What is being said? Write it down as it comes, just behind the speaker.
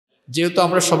যেহেতু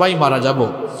আমরা সবাই মারা যাব,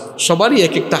 সবারই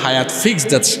এক একটা হায়াত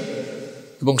ফিক্সড আছে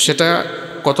এবং সেটা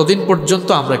কতদিন পর্যন্ত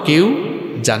আমরা কেউ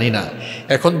জানি না।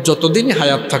 এখন যতদিনই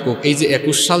হায়াত থাকুক, এই যে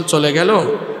 21 সাল চলে গেল,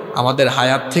 আমাদের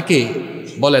হায়াত থেকে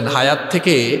বলেন, হায়াত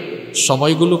থেকে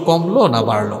সময়গুলো কমলো না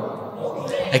বাড়লো?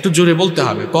 একটু জোরে বলতে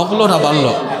হবে, কমলো না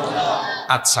বাড়লো?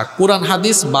 আচ্ছা, কোরআন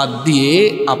হাদিস বাদ দিয়ে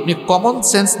আপনি কমন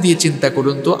সেন্স দিয়ে চিন্তা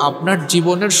করুন তো, আপনার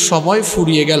জীবনের সময়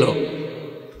ফুরিয়ে গেল,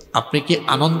 আপনি কি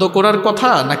আনন্দ করার কথা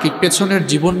নাকি পেছনের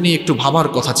জীবন নিয়ে একটু ভাবার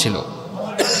কথা ছিল?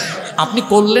 আপনি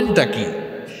করলেনটা কি?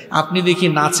 আপনি দেখি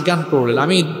নাচ গান করলেন।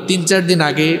 আমি 3-4 দিন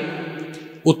আগে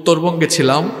উত্তরবঙ্গে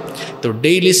ছিলাম, তো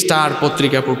ডেইলি স্টার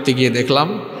পত্রিকা পড়তে গিয়ে দেখলাম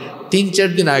 3-4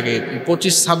 দিন আগে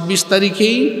 25-26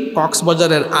 তারিখেই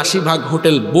কক্সবাজারের 80%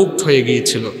 হোটেল বুকড হয়ে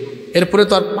গিয়েছিল। এরপরে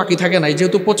তো আর বাকি থাকে নাই,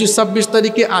 যেহেতু 25-26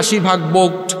 তারিখে 80%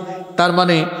 বুকড, তার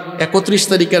মানে 31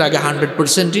 তারিখের আগে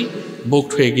 100%ই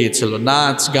বুকড হয়ে গিয়েছিল।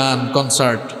 নাচ গান,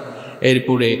 কনসার্ট,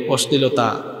 এরপরে অশ্লীলতা,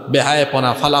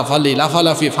 বেহায়াপনা, ফালাফালি,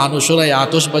 লাফালাফি, ফানুসরাইয়া,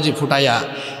 আতশবাজি ফুটাইয়া,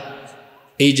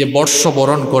 এই যে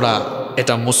বর্ষবরণ করা,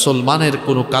 এটা মুসলমানের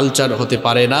কোনো কালচার হতে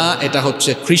পারে না, এটা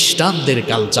হচ্ছে খ্রিস্টানদের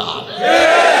কালচার।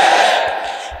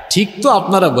 ঠিক তো?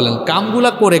 আপনারা বলেন,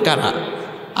 কামগুলা করে কারা?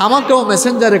 আমাকেও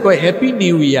মেসেঞ্জারে কয় হ্যাপি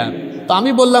নিউ ইয়ার, তো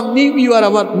আমি বললাম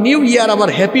নিউ ইয়ার আবার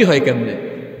হ্যাপি হয় কেমনে?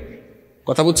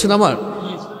 কথা বুঝছেন আমার?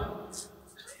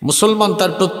 মুসলমান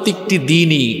তার প্রত্যেকটি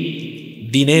দিনই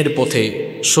দিনের পথে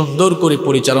সুন্দর করে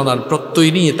পরিচালনার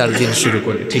প্রত্যয় নিয়ে তার দিন শুরু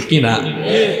করে, ঠিক কি না?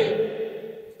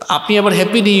 আপনি আবার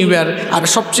হ্যাপি নিউ ইয়ার। আর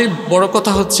সবচেয়ে বড়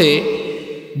কথা হচ্ছে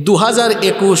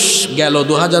 2021 গেল,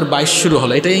 2022 শুরু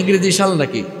হলো, এটা ইংরেজি সাল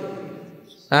নাকি?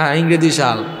 হ্যাঁ, ইংরেজি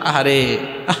সাল। আরে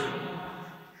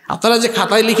আপনারা যে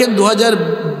খাতায় লিখেন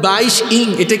 2022 ইং,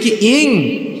 এটা কি ইং?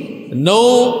 নো,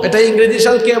 এটা ইংরেজি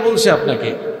সাল। কে বলছে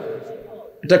আপনাকে?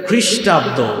 এটা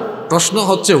খ্রিস্টাব্দ। প্রশ্ন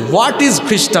হচ্ছে হোয়াট ইজ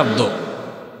খ্রিস্টাব্দ?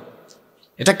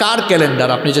 এটা কার ক্যালেন্ডার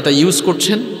আপনি যেটা ইউজ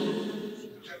করছেন?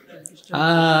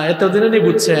 এতদিনে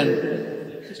বুঝছেন,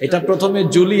 এটা প্রথমে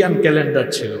জুলিয়ান ক্যালেন্ডার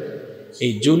ছিল।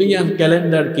 এই জুলিয়ান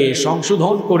ক্যালেন্ডারকে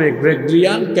সংশোধন করে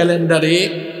গ্রেগরিয়ান ক্যালেন্ডারে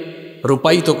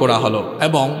রূপায়িত করা হলো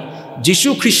এবং যীশু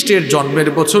খ্রিস্টের জন্মের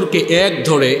বছরকে এক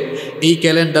ধরে এই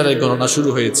ক্যালেন্ডারের গণনা শুরু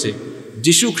হয়েছে।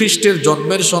 যীশু খ্রিস্টের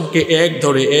জন্মের সনকে এক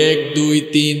ধরে 1, 2,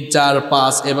 3, 4,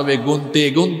 5 এভাবে গুনতে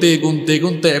গুনতে গুনতে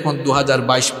গুনতে এখন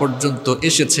 2022 পর্যন্ত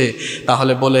এসেছে।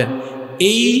 তাহলে বলেন,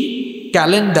 এই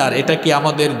ক্যালেন্ডার এটা কি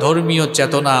আমাদের ধর্মীয়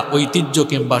চেতনা, ঐতিহ্য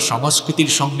কিংবা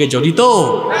সংস্কৃতির সঙ্গে জড়িত?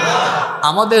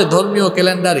 আমাদের ধর্মীয়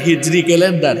ক্যালেন্ডার হিজরি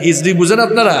ক্যালেন্ডার। হিজরি বুঝেন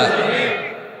আপনারা?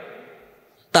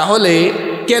 তাহলে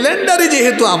ক্যালেন্ডারে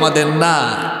যেহেতু আমাদের না,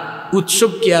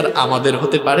 উৎসব কি আর আমাদের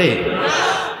হতে পারে?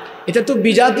 এটা তো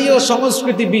বিজাতীয়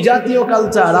সংস্কৃতি, বিজাতীয়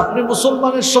কালচার। আপনি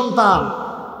মুসলমানের সন্তান,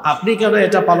 আপনি কেন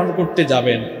এটা পালন করতে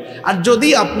যাবেন? আর যদি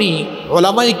আপনি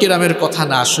ওলামায়ে কেরামের কথা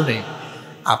না শুনে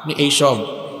আপনি এইসব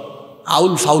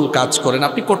আউল ফাউল কাজ করেন,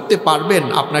 আপনি করতে পারবেন?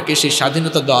 আপনাকে সেই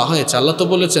স্বাধীনতা দেওয়া হয়েছে। আল্লাহ তো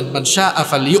বলেছেন, মান শাআ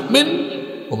ফালইউমিন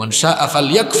ওয়া মান শাআ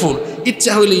ফালইয়াকফুর।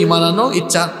 ইচ্ছা হইলে ঈমান আনো,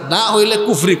 ইচ্ছা না হইলে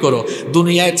কুফরি করো।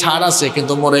 দুনিয়ায় ছাড় আছে,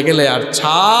 কিন্তু মরে গেলে আর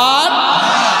ছাড়।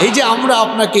 এই যে আমরা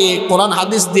আপনাকে কোরআন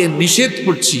হাদিস দিয়ে নিষেধ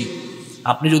করছি,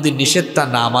 আপনি যদি নিষেধটা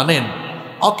না মানেন,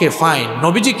 ওকে ফাইন।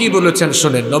 নবীজি কি বলেছেন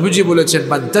শোনেন। নবীজি বলেছেন,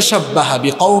 মান তাশাব্বাহা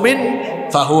বিকওমিন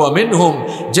ফাহুয়া মিনহুম।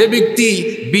 যে ব্যক্তি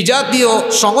বিজাতীয়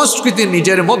সংস্কৃতি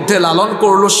নিজের মধ্যে লালন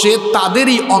করলো, সে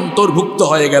তাদেরই অন্তর্ভুক্ত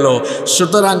হয়ে গেল।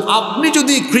 সুতরাং আপনি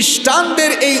যদি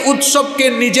খ্রিস্টানদের এই উৎসবকে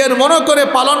নিজের মনে করে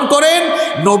পালন করেন,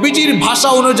 নবীজির ভাষা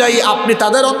অনুযায়ী আপনি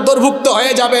তাদের অন্তর্ভুক্ত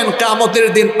হয়ে যাবেন। কিয়ামতের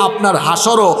দিন আপনার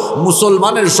হাসরও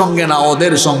মুসলমানের সঙ্গে না,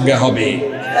 ওদের সঙ্গে হবে।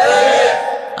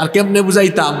 আর কেমনে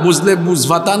বুঝাইতাম? বুঝলে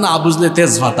বুঝভাতা, না বুঝলে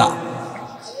তেজভাতা।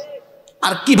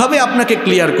 আর কিভাবে আপনাকে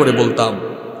ক্লিয়ার করে বলতাম?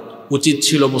 উচিত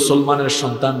ছিল মুসলমানের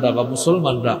সন্তানরা বা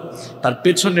মুসলমানরা তার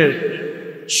পেছনের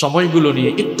সময়গুলো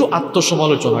নিয়ে একটু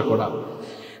আত্মসমালোচনা করা।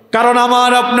 কারণ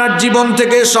আমার আপনার জীবন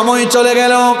থেকে সময় চলে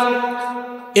গেল,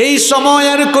 এই সময়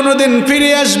আর কোনোদিন ফিরে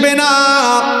আসবে না।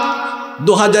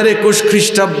 2021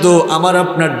 খ্রিস্টাব্দ আমার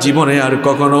আপনার জীবনে আর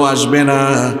কখনো আসবে না।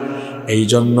 এই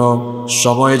জন্য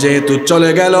সময় যেহেতু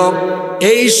চলে গেল,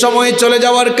 এই সময় চলে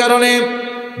যাওয়ার কারণে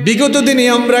বিগত দিনে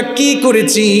আমরা কি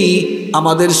করেছি,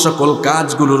 আমাদের সকল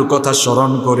কাজগুলোর কথা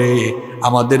স্মরণ করে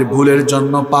আমাদের ভুলের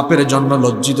জন্য, পাপের জন্য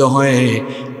লজ্জিত হয়ে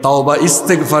তওবা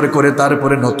ইস্তেগফার করে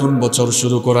তারপরে নতুন বছর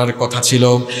শুরু করার কথা ছিল।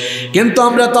 কিন্তু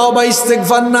আমরা তওবা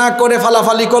ইস্তেগফার না করে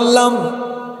ফালাফালি করলাম,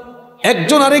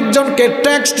 একজন আরেকজনকে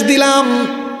টেক্সট দিলাম,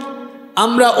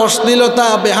 আমরা অশ্লীলতা,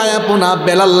 বেহায়াপনা,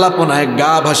 বেলাল্লাপনায়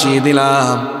গা ভাসিয়ে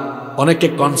দিলাম, অনেকে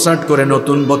কনসার্ট করে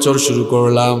নতুন বছর শুরু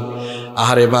করলাম।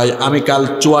 আরে ভাই, আমি কাল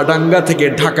চুয়াডাঙ্গা থেকে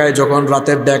ঢাকায় যখন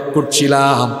রাতে ব্যাক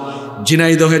করছিলাম,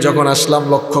 ঝিনাইদহে যখন আসলাম,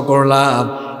 লক্ষ্য করলাম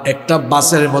একটা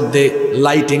বাসের মধ্যে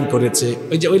লাইটিং করেছে,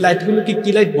 ওই যে ওই লাইটগুলো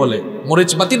কি লাইট বলে,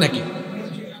 মরিচ বাতি নাকি,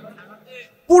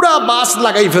 পুরা বাস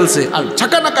লাগাই ফেলছে আর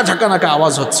ঝাঁকানাকা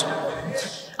আওয়াজ হচ্ছে।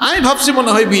 আমি ভাবছি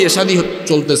মনে হয় বিয়ে শাদী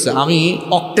চলতেছে। আমি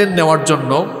অকটেন নেওয়ার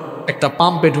জন্য একটা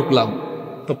পাম্পে ঢুকলাম।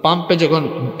 তো পাম্পে যখন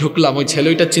ঢুকলাম ওই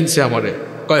ছেলেটা চিনছে আমারে,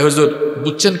 কয় হুজুর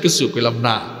বুঝছেন কিছু? কইলাম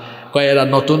না। কয় এরা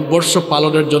নতুন বর্ষ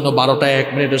পালনের জন্য 12টায় 1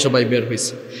 মিনিটে সবাই বের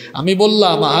হয়েছে। আমি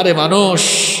বললাম আরে মানুষ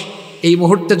এই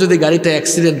মুহূর্তে যদি গাড়িতে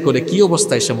অ্যাক্সিডেন্ট করে কি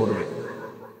অবস্থায় সে মরবে?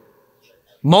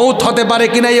 মৌত হতে পারে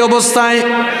কিনা এই অবস্থায়?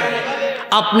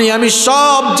 আপনি আমি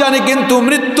সব জানি, কিন্তু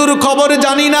মৃত্যুর খবর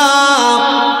জানি না।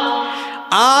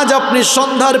 আজ আপনি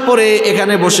সন্ধ্যার পরে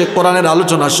এখানে বসে কোরআনের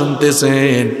আলোচনা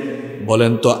শুনতেছেন,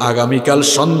 বলেন তো আগামীকাল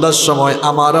সন্ধ্যার সময়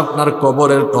আমার আপনার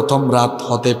কবরের প্রথম রাত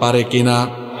হতে পারে কিনা?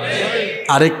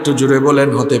 আরেকটু জুড়ে বলেন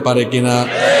হতে পারে কিনা?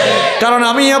 কারণ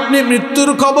আমি আপনি মৃত্যুর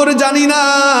খবর জানি না।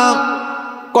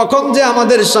 কখন যে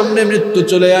আমাদের সামনে মৃত্যু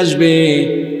চলে আসবে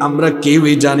আমরা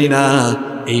কেউই জানি না।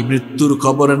 এই মৃত্যুর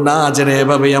খবর না জেনে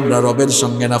এভাবেই আমরা রবের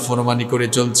সঙ্গে নাফরমানি করে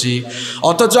চলছি।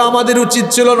 অথচ আমাদের উচিত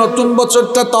ছিল নতুন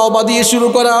বছরটা তওবা দিয়ে শুরু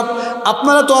করা।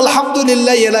 আপনারা তো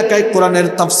আলহামদুলিল্লাহ এলাকায় কোরআনের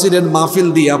তাফসিরের মাহফিল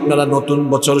দিয়ে আপনারা নতুন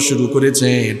বছর শুরু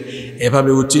করেছেন।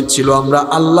 এভাবে উচিত ছিল আমরা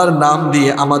আল্লাহর নাম দিয়ে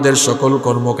আমাদের সকল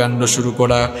কর্মকাণ্ড শুরু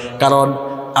করা। কারণ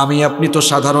আমি আপনি তো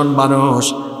সাধারণ মানুষ,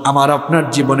 আমার আপনার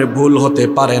জীবনে ভুল হতে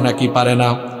পারে নাকি পারে না?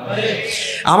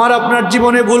 আমার আপনার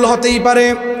জীবনে ভুল হতেই পারে,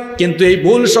 কিন্তু এই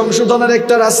ভুল সংশোধনের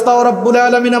একটা রাস্তা রব্বুল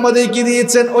আলামিন আমাদেরকে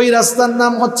দিয়েছেন। ওই রাস্তার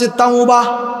নাম হচ্ছে তাওবা।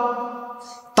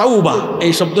 তাওবা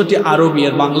এই শব্দটি আরবি,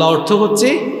 এর বাংলা অর্থ হচ্ছে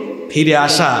ফিরে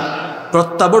আসা,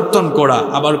 প্রত্যাবর্তন করা।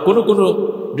 আবার কোনো কোনো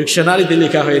ডিকশনারিতে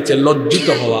লেখা হয়েছে লজ্জিত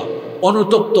হওয়া,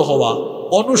 অনুতপ্ত হওয়া,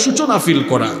 অনুশোচনা ফিল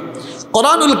করা।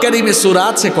 কোরআনুল কারীমে সূরা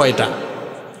আছে কয়টা?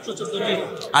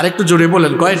 আরেকটু জোরে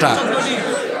বলেন কয়টা?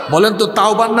 বলেন তো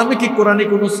তাওবার নামে কি কোরআনে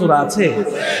কোনো সূরা আছে?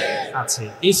 আছে।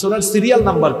 এই সূরার সিরিয়াল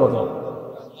নাম্বার কত?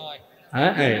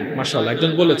 হ্যাঁ মাশাআল্লাহ,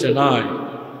 একজন বলেছে 9।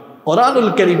 কোরআনুল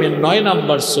কারীমের 9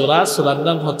 নাম্বার সূরা, সূরার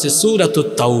নাম হচ্ছে সূরাতুত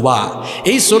তাওবা।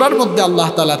 এই সূরার মধ্যে আল্লাহ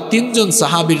তাআলা 3 জন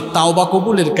সাহাবীর তাওবা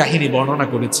কবুলের কাহিনী বর্ণনা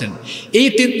করেছেন। এই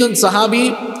 3 জন সাহাবী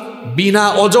বিনা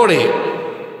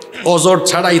অজর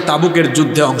ছাড়াই তাবুকের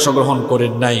যুদ্ধে অংশগ্রহণ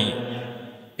করেন নাই।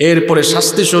 এরপরে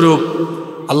শাস্তি স্বরূপ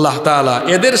আল্লাহ তাআলা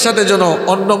এদের সাথে যেন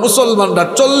অন্য মুসলমানরা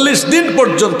 40 দিন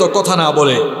পর্যন্ত কথা না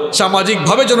বলে,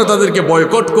 সামাজিকভাবে যেন তাদেরকে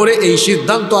বয়কট করে, এই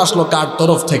সিদ্ধান্ত আসলো কার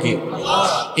তরফ থেকে?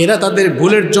 এরা তাদের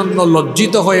ভুলের জন্য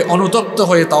লজ্জিত হয়ে অনুতপ্ত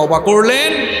হয়ে তাওবা করলেন।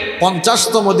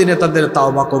 50তম দিনে তাদের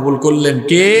তাওবা কবুল করলেন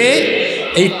কে?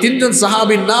 এই 3 জন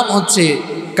সাহাবীর নাম হচ্ছে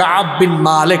কাব বিন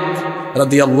মালিক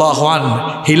রাদিয়াল্লাহু আনহু,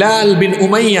 হিলাল বিন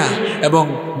উমাইয়া এবং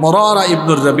মুরারা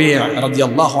ইবনুর রাবি'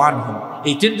 রাদিয়াল্লাহু আনহু।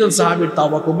 এই 3 জন সাহাবীর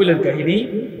তাওবা কবুলের কাহিনী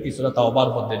এই সূরা তাওবার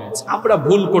মধ্যে রয়েছে। আমরা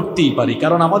ভুল করতেই পারি,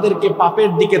 কারণ আমাদেরকে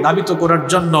পাপের দিকে ধাবিত করার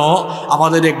জন্য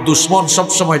আমাদের এক দুশমন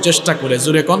সবসময় চেষ্টা করে।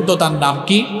 জোরে কোন তো তার নাম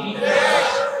কি?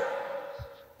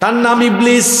 তার নাম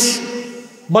ইবলিস।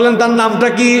 বলেন তার নামটা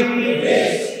কি?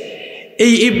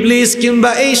 এই ইবলিস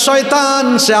কিংবা এই শয়তান,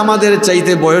 সে আমাদের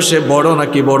চাইতে বয়সে বড়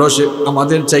নাকি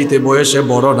আমাদের চাইতে বয়সে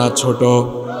বড় না ছোট?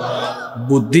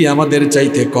 বুদ্ধি আমাদের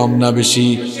চাইতে কম না বেশি?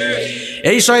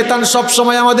 এই শয়তান সব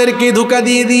সময় আমাদেরকে ধোঁকা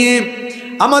দিয়ে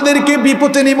আমাদেরকে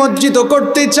বিপদে নিমজ্জিত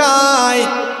করতে চায়।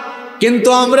 কিন্তু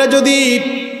আমরা যদি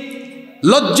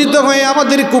লজ্জিত হয়ে,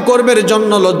 আমাদের কুকর্মের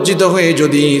জন্য লজ্জিত হয়ে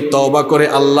যদি তওবা করে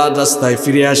আল্লাহর রাস্তায়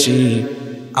ফিরে আসি,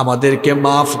 আমাদেরকে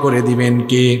মাফ করে দিবেন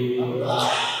কে?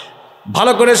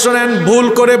 ভালো করে শোনেন, ভুল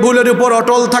করে ভুলের উপর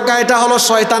অটল থাকা এটা হলো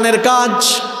শয়তানের কাজ।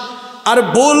 আর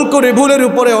ভুল করে ভুলের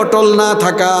উপরে অটল না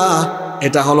থাকা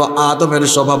এটা হলো আদমের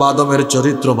স্বভাব, আদমের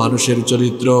চরিত্র, মানুষের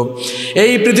চরিত্র।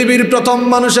 এই পৃথিবীর প্রথম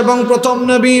মানুষ এবং প্রথম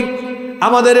নবী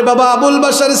আমাদের বাবা আবুল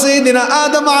বাশার সাইয়্যিদিনা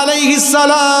আদম আলাইহিস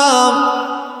সালাম,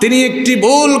 তিনি একটি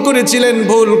ভুল করেছিলেন।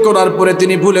 ভুল করার পরে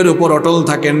তিনি ভুলের উপর অটল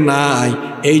থাকেন নাই,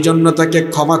 এই জন্য তাকে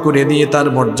ক্ষমা করে দিয়ে তার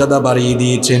মর্যাদা বাড়িয়ে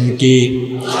দিয়েছেন কি?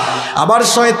 আবার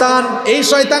শয়তান, এই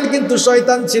শয়তান কিন্তু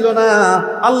শয়তান ছিল না।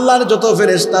 আল্লাহর যত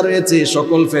ফেরেশতা রয়েছে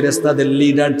সকল ফেরেশতাদের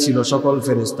লিডার ছিল, সকল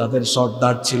ফেরেশতাদের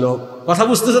সর্দার ছিল। কথা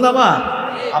বুঝতেছেন আমার?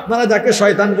 আপনারা যাকে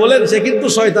শয়তান বলেন সে কিন্তু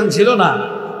শয়তান ছিল না।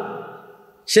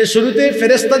 সে শুরুতে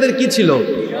ফেরেশতাদের কি ছিল?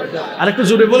 আর একটু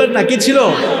জোরে বলেন না, কি ছিল?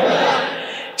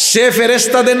 সে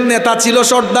ফেরেশতাদের নেতা ছিল,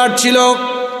 সর্দার ছিল।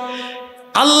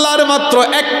 আল্লাহর মাত্র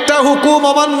একটা হুকুম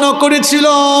অমান্য করেছিল।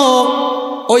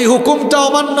 ওই হুকুমটা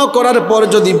অমান্য করার পর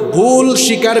যদি ভুল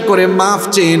স্বীকার করে মাফ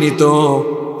চেয়ে নিত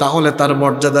তাহলে তার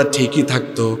মর্যাদা ঠিকই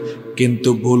থাকতো। কিন্তু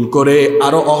ভুল করে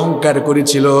আরো অহংকার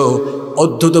করেছিল,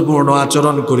 অদ্ভুতপূর্ণ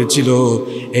আচরণ করেছিল,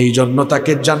 এই জন্য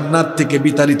তাকে জান্নাত থেকে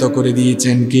বিতাড়িত করে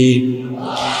দিয়েছেন কি?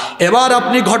 এবার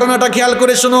আপনি ঘটনাটা খেয়াল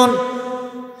করে শুনুন।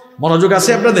 মনোযোগ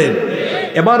আছে আপনাদের?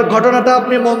 এবার ঘটনাটা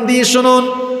আপনি মন দিয়ে শুনুন।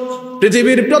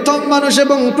 পৃথিবীর প্রথম মানুষ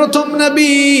এবং প্রথম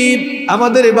নবী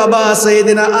আমাদের বাবা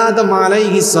সাইয়েদিনা আদম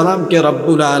আলাইহিস সালামকে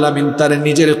রব্বুল আলামিন তার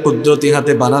নিজের কুদরতি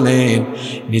হাতে বানালেন।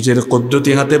 নিজের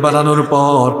কুদরতি হাতে বানানোর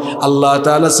পর আল্লাহ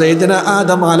তাআলা সাইয়েদিনা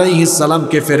আদম আলাইহিস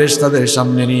সালামকে ফেরেশতাদের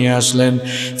সামনে নিয়ে আসলেন।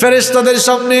 ফেরেশতাদের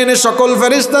সামনে এনে সকল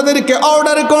ফেরেশতাদেরকে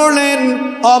অর্ডার করলেন,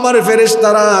 আমার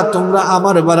ফেরেশতারা তোমরা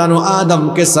আমার বানানো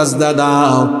আদমকে সাজদা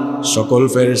দাও। সকল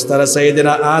ফেরেশতারা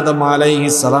সাইয়েদিনা আদম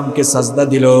আলাইহিস সালামকে সাজদা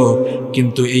দিল,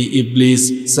 কিন্তু এই ইবলিস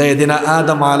সাইয়েদিনা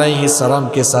আদম আলাইহিস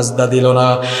সালামকে সাজদা দিল না।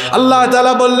 আল্লাহ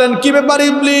তাআলা বললেন, কি ব্যাপার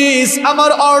ইবলিস,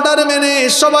 আমার অর্ডার মেনে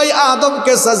সবাই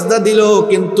আদমকে সাজদা দিল,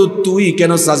 কিন্তু তুই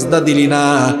কেন সাজদা দিলি না?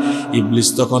 ইবলিস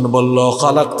তখন বলল,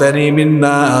 খালাকতানি মিন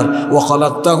নার ওয়া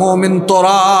খালাকতাহু মিন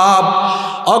তুরাব।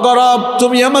 অগরব,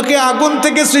 তুমি আমাকে আগুন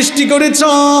থেকে সৃষ্টি করেছ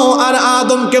আর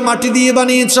আদমকে মাটি দিয়ে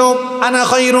বানিয়েছ। আনা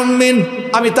খায়রুম মিন,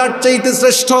 আমি তার চাইতে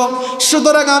শ্রেষ্ঠ,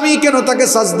 সুতরাং আমি কেন তাকে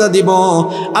সাজদা দিব?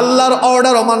 আল্লাহর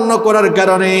অর্ডার অমান্য করার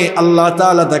কারণে আল্লাহ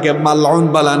তাআলা তাকে মালউন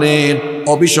বানালেন,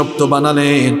 অভিশপ্ত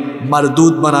বানালেন,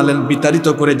 মারদুদ বানালেন, বিতাড়িত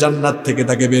করে জান্নাত থেকে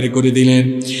তাকে বের করে দিলেন।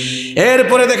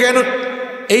 এরপরে দেখেন,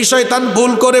 এই শয়তান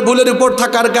ভুল করে ভুলের উপর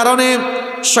থাকার কারণে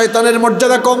শয়তানের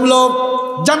মর্যাদা কমলো,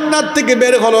 জান্নাত থেকে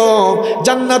বের হলো।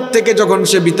 জান্নাত থেকে যখন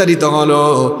সে বিতাড়িত হলো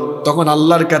তখন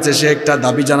আল্লাহর কাছে সে একটা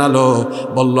দাবি জানালো,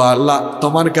 বলল, আল্লাহ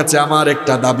তোমার কাছে আমার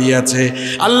একটা দাবি আছে।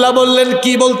 আল্লাহ বললেন,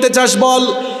 কি বলতে চাস বল।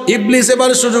 ইবলিস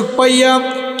এবার সুযোগ পাইয়া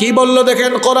কি বলল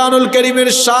দেখেন, কোরআনুল কারীমের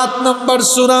 7 নম্বর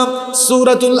সূরা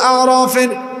সূরাতুল আরাফের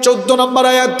 14 নম্বর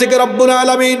আয়াত থেকে রব্বুল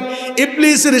আলামিন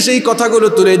ইবলিসের সেই কথাগুলো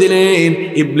তুলে দিলেন।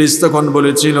 ইবলিস তখন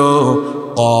বলেছিল,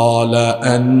 قال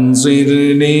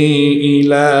أنظرني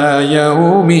إلى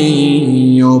يوم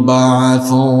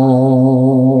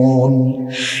يبعثون।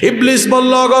 ইবলিস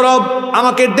বলল, গরব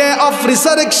আমাকে ডে অফ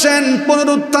রিসারেকশন,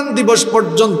 পুনরুত্থান দিবস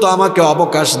পর্যন্ত আমাকে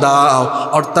অবকাশ দাও,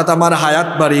 অর্থাৎ আমার হায়াত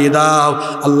বাড়িয়ে দাও।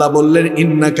 আল্লাহ বললেন,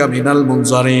 ইন্নাকা মিনাল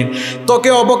মুনজারিন, তোকে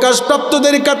অবকাশ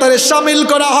প্রাপ্তদের কাতারে শামিল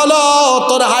করা হলো,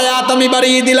 তোর হায়াত আমি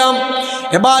বাড়িয়ে দিলাম।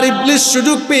 এবার ইবলিস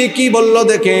সুযোগ পেয়ে কি বলল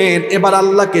দেখেন, এবার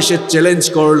আল্লাহকে সে চ্যালেঞ্জ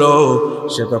করলো।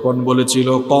 সে তখন বলেছিল,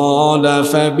 ক্বালা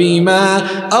ফাবিমা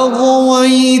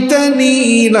আগওয়াইতানি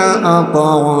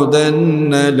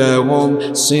লাআকউদান্না লাহুম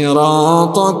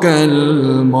সিরাতাকাল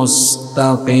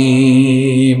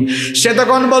মুস্তাকিম। সে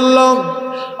তখন বলল,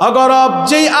 অগরব,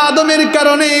 যেই আদমের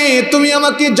কারণে তুমি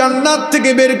আমাকে জান্নাত থেকে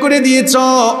বের করে দিয়েছ,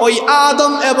 ওই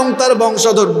আদম এবং তার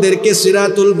বংশধরদেরকে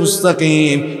সিরাতুল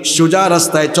মুস্তাকিম, সোজা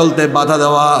রাস্তায় চলতে বাধা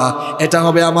দেওয়া, এটা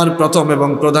হবে আমার প্রথম এবং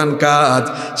প্রধান কাজ।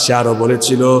 সে আরো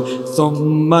বলেছিল,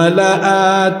 সুম্মা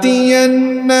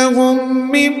লাআতিয়ান্নাহুম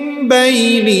মিন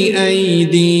বাইনি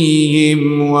আইদিহিম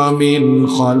ওয়া মিন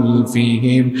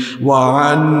খালফিহিম ওয়া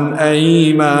আন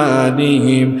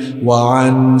আইমানিহিম ওয়া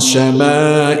আন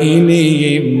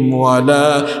শামাইলিহিম ওয়া লা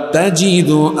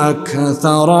তাজিদু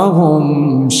আকসারাহুম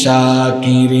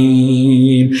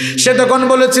শাকিরিন। সে তখন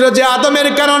বলেছিল, যে আদমের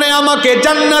কারণে আমাকে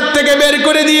জান্নাত থেকে বের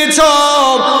করে দিয়েছ,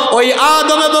 ওই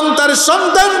আদম এবং তার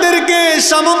সন্তানদেরকে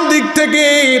সামন দিক থেকে,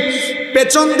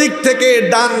 পেছন দিক থেকে,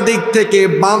 ডান দিক থেকে,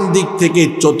 বাম দিক থেকে,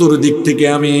 চতুর্দিক থেকে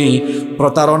আমি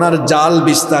প্রতারণার জাল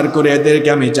বিস্তার করে এদেরকে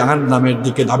আমি জাহান্নামের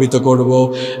দিকে ধাবিত করব।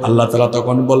 আল্লাহ তাআলা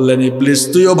তখন বললেন, ইবলিস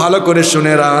তুইও ভালো করে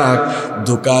শুনে রাখ,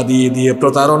 ধোঁকা দিয়ে দিয়ে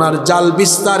প্রতারণার জাল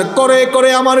বিস্তার করে করে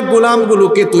আমার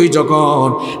গোলামগুলোকে তুই যখন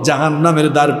জাহান্নামের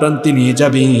দ্বারপ্রান্তে নিয়ে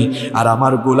যাবি, আর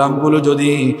আমার গোলামগুলো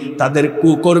যদি তাদের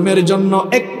কুকর্মের জন্য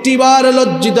একটিবার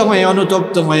লজ্জিত হয়ে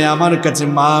অনুতপ্ত হয়ে আমার কাছে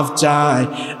মাফ চায়,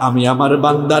 আমি আমার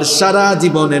বান্দার সারা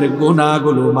জীবনের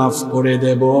গুনাহগুলো মাফ করে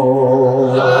দেব।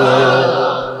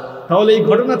 তাহলে এই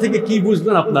ঘটনা থেকে কি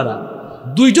বুঝলেন আপনারা?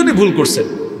 দুইজনই ভুল করছেন।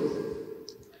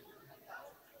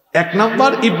 এক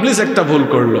নাম্বার, ইবলিস একটা ভুল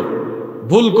করলো,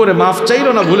 ভুল করে মাফ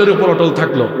চাইলো না, ভুলের উপর অটল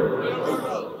থাকলো।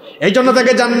 এই জন্য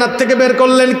তাকে জান্নাত থেকে বের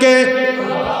করলেন কে?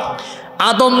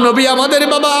 আদম নবী, আমাদের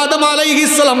বাবা আদম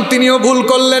আলাইহিস সালাম, তিনিও ভুল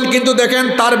করলেন, কিন্তু দেখেন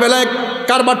তার বেলায়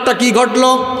কারবারটা কি ঘটলো।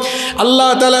 আল্লাহ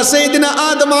তাআলা সাইয়েদিনা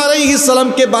আদম আলাইহিস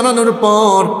সালামকে বানানোর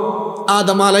পর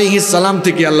আদম আলাইহিস সালাম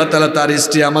থেকে আল্লাহ তাআলা তার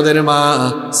স্ত্রী আমাদের মা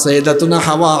সাইয়েদাতুনা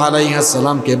হাওয়া আলাইহিস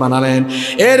সালামকে বানালেন।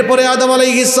 এরপরে আদম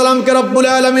আলাইহিস সালামকে রব্বুল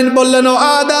আলামিন বললেন, ও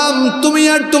আদম, তুমি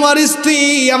আর তোমার স্ত্রী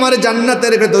আমার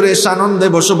জান্নাতের ভেতরে সানন্দে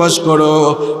বসবাস করো,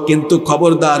 কিন্তু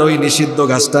খবরদার ওই নিষিদ্ধ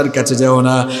গাছটার কাছে যাও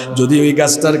না। যদি ওই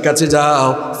গাছটার কাছে যাও,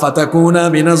 ফাতাকুনা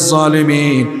মিনাজ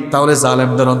জালিমিন, তাহলে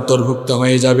জালেমদের অন্তর্ভুক্ত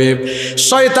হয়ে যাবে।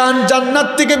 শয়তান জান্নাত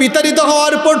থেকে বিতাড়িত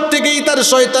হওয়ার পর থেকেই তার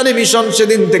শয়তানি মিশন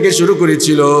সেদিন থেকে শুরু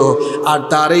করেছিল। আর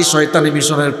তার এই শয়তানি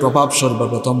মিশনের প্রভাব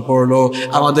সর্বপ্রথম পড়লো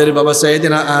আমাদের বাবা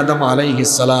সাইয়েদিনা আদম আলাইহিস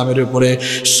সালামের উপরে।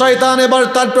 শয়তান এবার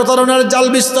তার প্রতারণার জাল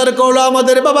বিস্তার করলো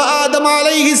আমাদের বাবা আদম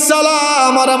আলাইহিস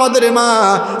সালাম আর আমাদের মা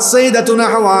সাইয়্যিদাতুনা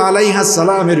হাওয়া আলাইহাস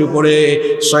সালামের উপরে।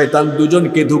 শয়তান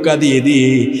দুজনকে ধোঁকা দিয়ে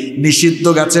নিষিদ্ধ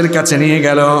গাছের কাছে নিয়ে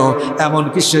গেল,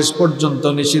 এমনকি শেষ পর্যন্ত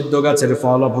নিষিদ্ধ গাছের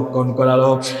ফল ভক্ষণ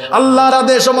করালো। আল্লাহর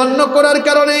আদেশ অমান্য করার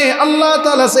কারণে আল্লাহ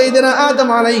তাআলা সাইয়্যিদিনা আদম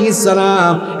আলাইহিস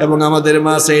সালাম এবং আমাদের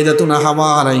মা সাইয়্যিদাতুনা হাওয়া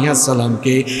আলাইহাস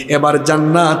সালামকে এবার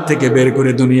জান্নাত থেকে বের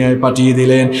করে দুনিয়ায় পাঠিয়ে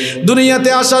দিলেন। দুনিয়াতে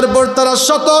আসার পর তারা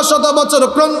শত শত বছর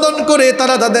ক্রন্দন করে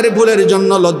তারা তাদের ভুলের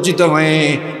জন্য লজ্জিত হয়ে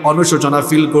অনুশোচনা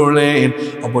ফিল করলেন।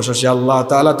 অবশেষে আল্লাহ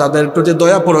তাআলা তাদের প্রতি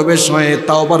দয়া প্রবেশ হয়ে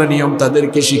তাওবার নিয়ম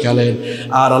তাদেরকে শিখালেন।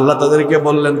 আর আল্লাহ তাদেরকে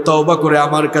বললেন তওবা করে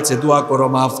আমার কাছে দোয়া করো,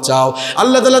 মাফ চাও।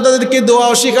 আল্লাহ তাআলা তাদেরকে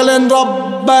দোয়াও শিখালেন,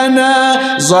 রব্বানা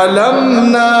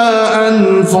যালামনা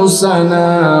আনফুসানা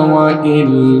ওয়া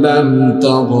ইল্লাম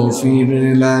তাগফির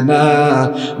লানা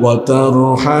ওয়া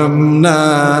তারহামনা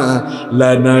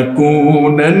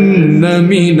লানাকুনান্না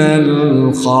মিনাল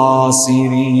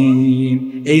খাসিরিন।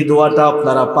 এই দোয়াটা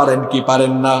আপনারা পারেন কি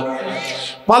পারেন না?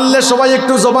 পারলে সবাই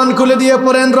একটু জবান খুলে দিয়ে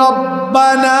পড়েন,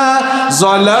 রব্বানা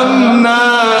যালামনা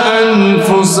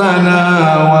আনফুসানা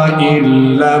ওয়া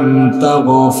ইল্লাম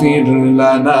তাগফির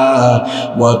লানা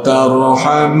ওয়া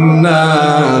তারহামনা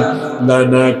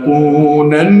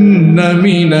লানাকুনান্না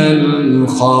মিনাল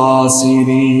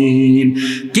খাসিরিন।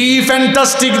 কি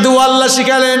ফ্যান্টাস্টিক দোয়া আল্লাহ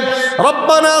শিখালেন,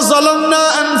 রব্বানা যালামনা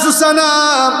আনফুসানা,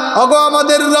 ওগো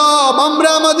আমাদের রব আমরা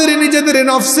আমাদের নিজেদের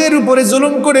নফসের উপরে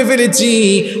জুলুম করে ফেলেছি,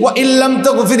 ওয়া ইল্লাম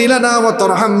তাগফির লানা ওয়া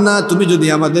তারহামনা, তুমি যদি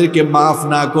আমাদেরকে মাফ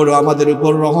না করো, আমাদের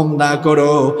উপর রহম না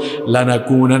করো,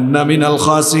 লানাকুনান্না মিনাল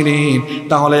খাসিরিন,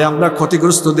 তাহলে আমরা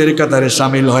ক্ষতিগ্রস্তদের কাতারে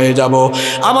শামিল হয়ে যাব।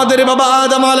 আমাদের বাবা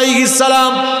আদম আলাইহিস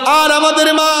সালাম আর আমাদের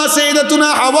মা সাইয়্যিদাতুনা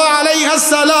হাওয়া আলাইহাস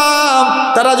সালাম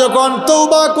তারা যখন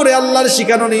তওবা করে আল্লাহর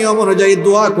শিখানো নিয়ম অনুযায়ী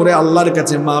দোয়া করে আল্লাহর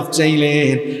কাছে মাফ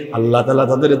চাইলেন, আল্লাহ তাআলা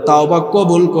তাদের তওবা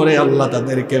কবুল করে আল্লাহ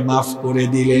তাদেরকে মাফ করে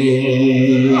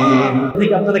দিলেন।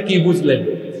 ঠিক আপনারা কি বুঝলেন?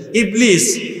 ইবলিস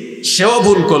সেও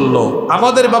ভুল করলো,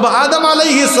 আমাদের বাবা আদম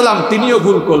আলাইহিস সালাম তিনিও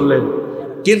ভুল করলেন,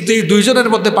 কিন্তু এই দুইজনের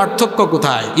মধ্যে পার্থক্য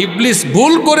কোথায়? ইবলিস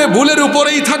ভুল করে ভুলের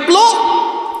উপরেই থাকলো,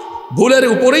 ভুলের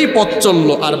উপরেই পথ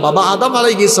চললো, আর বাবা আদম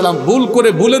আলাইহিস সালাম ভুল করে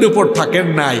ভুলের উপর থাকেন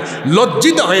নাই,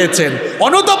 লজ্জিত হয়েছেন,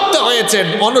 অনুতপ্ত হয়েছেন,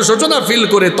 অনুশোচনা ফিল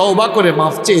করে তওবা করে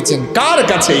মাফ চেয়েছেন। কার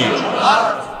কাছে?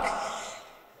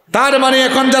 তার মানে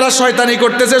এখন যারা শয়তানি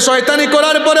করতেছে, শয়তানি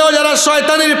করার পরেও যারা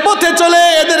শয়তানির পথে চলে,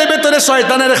 এদের ভেতরে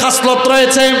শয়তানের খাসলত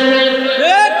রয়েছে।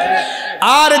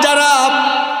 আর যারা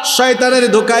শয়তানের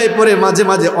ধোঁকায় পড়ে মাঝে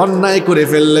মাঝে অন্যায় করে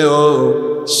ফেললেও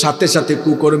সাথে সাথে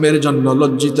কুকর্মের জন্য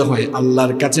লজ্জিত হয়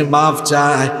আল্লাহর কাছে মাফ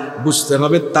চায়, বুঝতে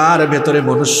হবে তার ভেতরে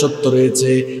মনুষ্যত্ব রয়েছে,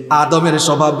 আদমের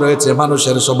স্বভাব রয়েছে,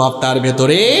 মানুষের স্বভাব তার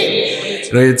ভেতরে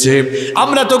রয়েছে।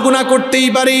 আমরা তো গুনাহ করতেই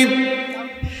পারি,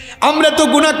 আমরা তো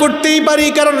গুনাহ করতেই পারি,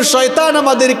 কারণ শয়তান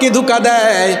আমাদেরকে ধোঁকা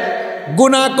দেয়।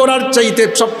 গুনাহ করার চাইতে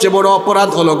সবচেয়ে বড় অপরাধ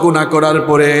হলো গুনাহ করার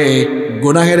পরে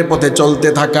গুনাহের পথে চলতে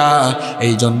থাকা।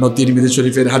 এই জন্য তিরমিজি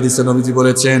শরীফের হাদিসে নবীজি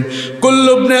বলেছেন,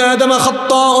 কুল্লু ইবনে আদম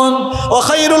খাত্তাউন ওয়া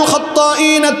খায়রুল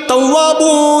খাত্তাইন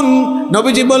আত-তাওয়াবুন।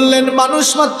 নবীজি বললেন মানুষ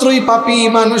মাত্রই পাপী,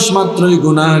 মানুষ মাত্রই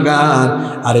গুনাহগার,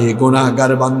 আর এই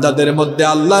গুনাহগার বান্দাদের মধ্যে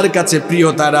আল্লাহর কাছে প্রিয়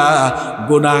তারা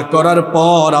গুনাহ করার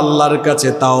পর আল্লাহর কাছে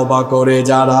তাওবা করে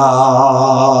যারা।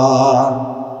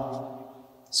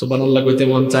 সুবহানাল্লাহ কইতে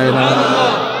মন চায় না?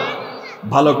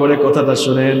 ভালো করে কথাটা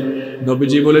শুনেন,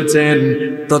 নবীজি বলেছেন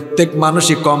প্রত্যেক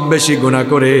মানুষই কম বেশি গুনাহ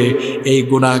করে, এই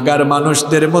গুনাহগার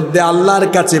মানুষদের মধ্যে আল্লাহর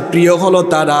কাছে প্রিয় হলো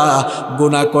তারা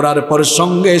গুনাহ করার পর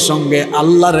সঙ্গে সঙ্গে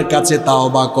আল্লাহর কাছে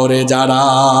তাওবা করে যারা।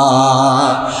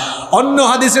 অন্য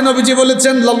হাদিসে নবীজি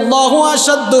বলেছেন, লাল্লাহু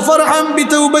আশাদ্দু ফারহাম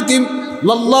বিতাওবাতি,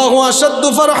 লাল্লাহু আশাদ্দু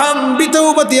ফারহাম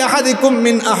বিতাওবাতি আহাদিকুম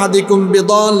মিন আহাদিকুম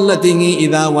বিদাল্লাতিহি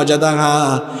ইযা ওয়াজাদাহা।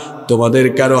 তোমাদের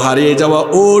কারো হারিয়ে যাওয়া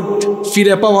উট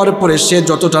ফিরে পাওয়ার পরে সে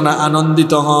যতটা না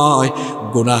আনন্দিত হয়,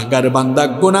 গুনাহগার বান্দা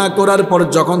গুনাহ করার পর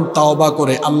যখন তাওবা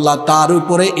করে আল্লাহ তার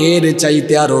উপরে এর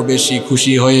চাইতে আরো বেশি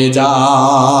খুশি হয়ে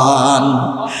যান।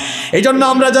 এই জন্য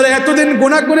আমরা যারা এতদিন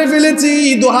গুনাহ করে ফেলেছি,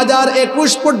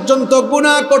 2021 পর্যন্ত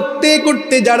গুনাহ করতে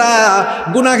করতে যারা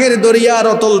গুনাহের দরিয়ার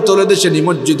অতল তলদেশে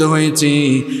নিমজ্জিত হয়েছি,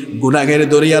 গুনাহের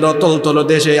দরিয়ার অতল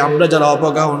তলদেশে আমরা যারা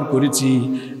অপগাহন করেছি,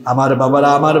 আমার বাবারা,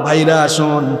 আমার ভাইরা,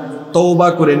 আসুন তওবা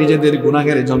করে নিজেদের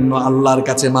গুনাহের জন্য আল্লাহর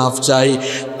কাছে মাফ চাই।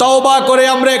 তওবা করে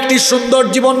আমরা একটি সুন্দর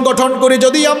জীবন গঠন করি।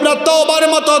 যদি আমরা তওবার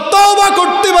মতো তওবা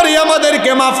করতে পারি,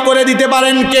 আমাদেরকে মাফ করে দিতে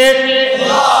পারেন কে?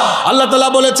 আল্লাহ তাআলা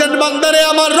বলেছেন, বান্দারে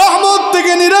আমার রহমত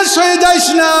থেকে নিরাশ হয়ে যাইস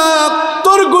না,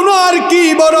 তোর গুনাহ আর কি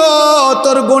বড়,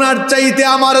 তোর গুনার চাইতে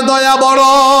আমার দয়া বড়।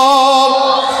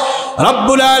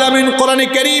 রব্বুল আলামিন কোরআনে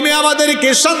কারীমে আমাদেরকে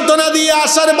সান্ত্বনা দিয়ে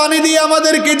আশার বাণী দিয়ে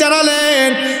আমাদেরকে জানালেন,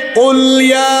 কুল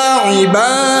ইয়া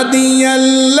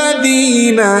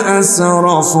ইবাদিয়াল্লাযীনা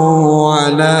আসরাফু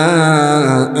আলা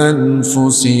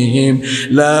আনফুসিহিম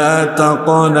লা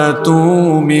তাকনাতু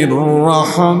মির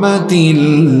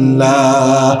রাহমাতিল্লাহ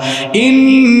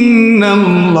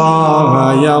ইন্নাল্লাহা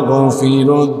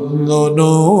ইয়াগফিরুদ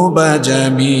যুনুবা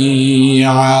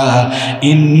জামিআ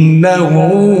ইন্নাহু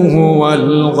হুয়াল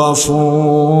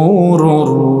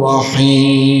গফুরুর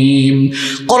রহিম।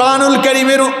 কোরআনুল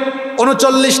কারীমের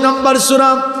 39 নম্বর সূরা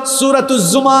সূরাতুজ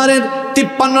জুমারের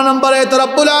 53 নম্বর আয়াতে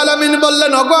রব্বুল আলামিন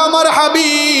বললেন, ওগো আমার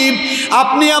হাবিব,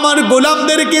 আপনি আমার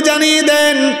গোলামদেরকে জানিয়ে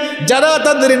দেন যারা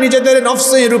তাদের নিজেদের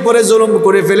নফসের উপরে জুলুম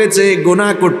করে ফেলেছে,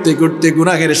 গুনাহ করতে করতে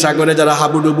গুনাহের সাগরে যারা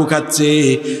হাবুডুবু খাচ্ছে,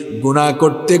 গুনাহ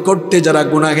করতে করতে যারা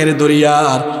গুনাহের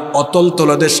দরিয়ার অতল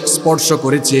তলদেশ স্পর্শ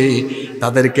করেছে,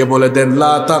 তাদেরকে বলে দেন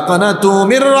লা তাকানাতু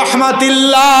মির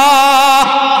রাহমাতিল্লাহ,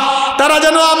 তারা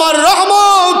যেন আমার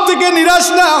রহমত থেকে নিরাশ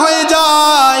না হয়ে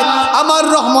যায়। আমার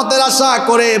রহমতের আশা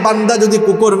করে বান্দা যদি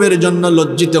কুকর্মের জন্য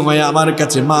লজ্জিত হয়ে আমার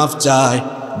কাছে মাফ চায়,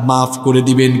 মাফ করে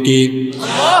দিবেন কে?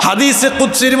 হাদিসে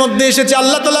কুদসির মধ্যে এসেছে,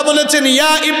 আল্লাহ তাআলা বলেছেন,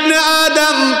 ইয়া ইবনে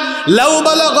আদম লাউ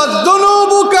বালাগাত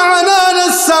যুনুবুকা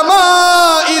আনানাস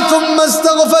সামাই থুম্মা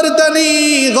ইস্তাগফারতানি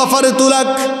গফারতু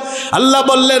লাক। আল্লাহ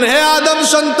বললেন, হে আদম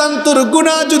সন্তান, তোর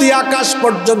গুনাহ যদি আকাশ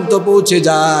পর্যন্ত পৌঁছে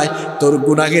যায়, তোর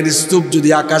গুনাহের স্তূপ যদি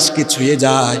আকাশকে ছুঁয়ে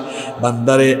যায়,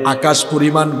 বান্দারে আকাশ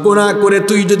পরিমাণ গুনাহ করে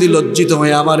তুই যদি লজ্জিত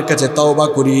হয়ে আমার কাছে তওবা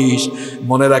করিস,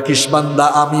 মনে রাখিস বান্দা,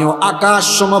 আমিও আকাশ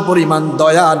সম পরিমাণ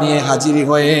দয়া নিয়ে হাজির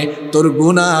হয়ে তোর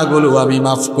গুনাহগুলো আমি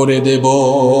মাফ করে দেব।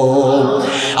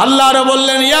 আল্লাহ আরো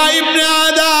বললেন, ইয়া ইবনে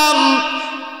আদম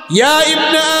ইয়া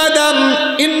ইবনে আদম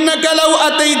ইন্নাকা লাউ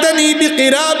আতাইতানি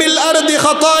বিকিরাবিল আরদি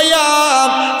খাতায়া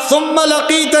সুম্মা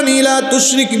লাকিতানি লা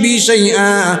তুশরিক বি শাইআ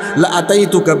লা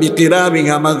আতাইতুকা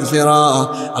বিকিরাবিহা মাগফিরা।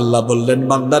 আল্লাহ বললেন,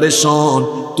 বান্দারে শোন,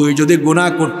 তুই যদি গুনাহ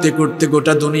করতে করতে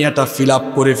গোটা দুনিয়াটা ফিল আপ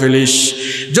করে ফেলিস,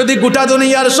 যদি গোটা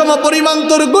দুনিয়ার সমপরিমাণ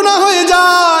তোর গুনাহ হয়ে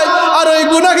যায়, আর ওই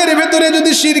গুনাহের ভেতরে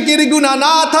যদি শিরকের গুনাহ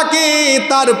না থাকে,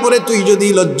 তারপরে তুই যদি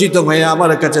লজ্জিত হয়ে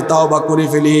আমার কাছে তওবা করে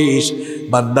ফেলিস,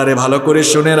 বান্দারে ভালো করে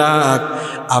শুনে রাখ,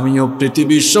 আমিও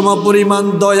পৃথিবীর সমপরিমাণ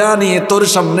দয়া নিয়ে তোর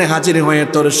সামনে হাজির হয়ে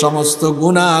তোর সমস্ত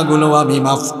গুনাহগুলো আমি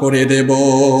মাফ করে দেব।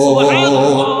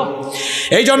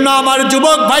 এই জন্য আমার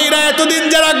যুবক ভাইরা, এতদিন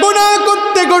যারা গুনাহ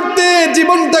করতে করতে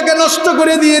জীবনটাকে নষ্ট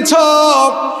করে দিয়েছ,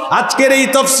 আজকের এই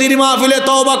তাফসীর মাহফিলে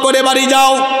তওবা করে বাড়ি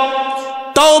যাও।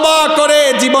 তওবা করে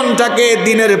জীবনটাকে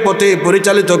দিনের পথে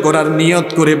পরিচালিত করার নিয়ত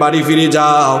করে বাড়ি ফিরে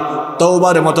যাও।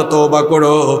 তওবার মতো তওবা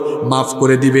করো, মাফ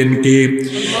করে দিবেন কে?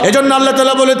 এজন্য আল্লাহ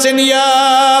তাআলা বলেছেন, ইয়া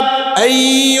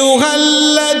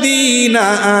আইয়ুহাল্লাযীনা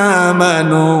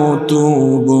আমানু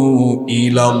তুবু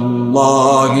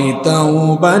ইলাল্লাহি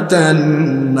তাওবাতান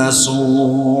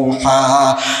নাসুহা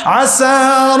আসা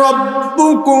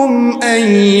রাব্বুকুম আন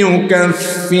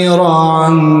ইউকাফফিরা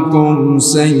আনকুম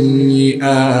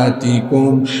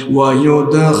সাইয়্যাতিকুম ওয়া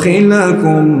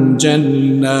ইউদখিলাকুম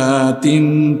জান্নাতিন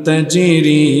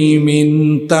তাজরি মিন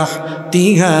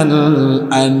তাহতিহাল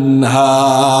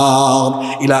আনহার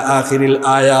ইলা আখিরিল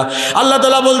আয়া। আল্লাহ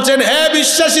তাআলা বলছেন, হে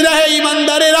বিশ্বাসীরা, হে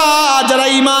ঈমানদারেরা, যারা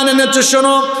ঈমান এনেছো,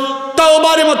 শোনো,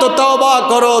 তওবার মতো তওবা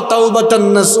করো, তাওবাতান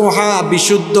নাসুহা,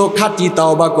 বিশুদ্ধ খাঁটি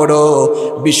তওবা করো।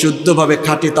 বিশুদ্ধভাবে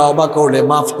খাঁটি তওবা করলে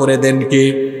মাফ করে দেন কে?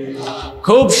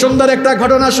 খুব সুন্দর একটা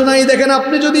ঘটনা শোনাই, দেখেন,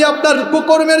 আপনি যদি আপনার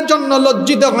কুকর্মের জন্য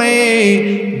লজ্জিত হয়ে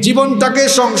জীবনটাকে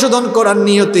সংশোধন করার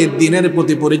নিয়তে দিনের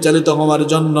প্রতি পরিচালিত হওয়ার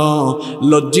জন্য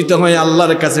লজ্জিত হয়ে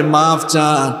আল্লাহর কাছে মাফ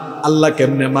চান, আল্লাহ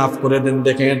কেমনে মাফ করে দেন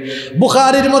দেখেন।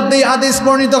 বুখারীর মধ্যে হাদিস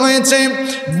বর্ণিত হয়েছে,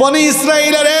 বনি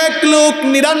ইসরাইলের এক লোক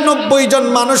 99 জন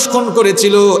মানুষ খুন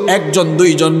করেছিল, একজন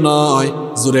দুইজন নয়।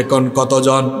 জোরে কোন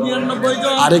কতজন? 99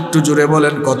 জন। আরেকটু জোরে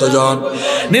বলেন কতজন?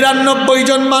 99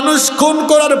 জন মানুষ খুন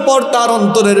করার পর তার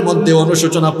অন্তরের মধ্যে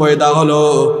অনুশোচনা পয়দা হলো।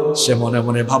 সে মনে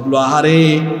মনে ভাবলো, আহারে,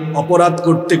 অপরাধ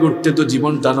করতে করতে তো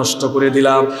জীবনটা নষ্ট করে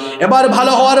দিলাম। এবার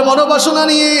ভালো হওয়ার মনোবাসনা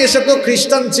নিয়ে সে তো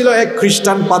খ্রিস্টান ছিল, এক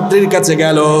খ্রিস্টান পাদ্রীর কাছে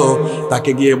গেল।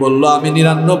 তাকে গিয়ে বলল, আমি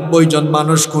 99 জন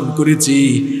মানুষ খুন করেছি,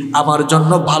 আমার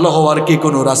জন্য ভালো হওয়ার কি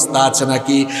কোনো রাস্তা আছে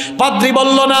নাকি? পাদ্রী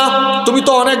বলল, না, তুমি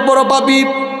তো অনেক বড় পাপী,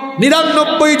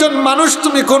 99 জন মানুষ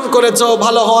তুমি খুন করেছো,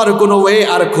 ভালো হওয়ার কোনো ওয়ে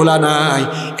আর খোলা নাই।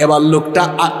 এবার লোকটা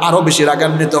আরো বেশি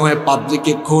রাগান্বিত হয়ে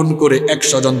পাদ্রীকে খুন করে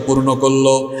 100 জন পূর্ণ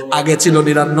করলো। আগে ছিল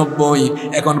 99,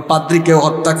 এখন পাদ্রীকেও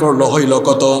হত্যা করলো, হইল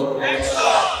কত? 100।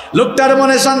 লোকটার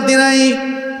মনে শান্তি নাই,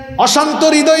 অশান্ত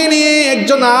হৃদয় নিয়ে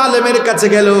একজন আলেমের কাছে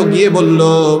গেল, গিয়ে বলল,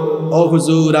 ও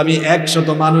হুজুর আমি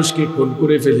 100 মানুষকে খুন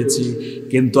করে ফেলেছি,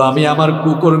 কিন্তু আমি আমার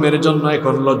কুকর্মের জন্য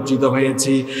এখন লজ্জিত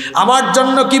হয়েছি, আমার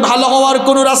জন্য কি ভালো হওয়ার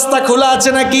কোনো রাস্তা খোলা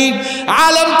আছে নাকি?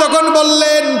 আলেম তখন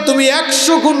বললেন, তুমি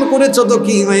 100 খুন করেছো তো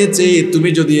কি হয়েছে, তুমি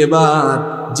যদি এবার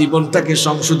জীবনটাকে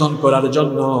সংশোধন করার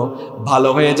জন্য ভালো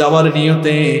হয়ে যাওয়ার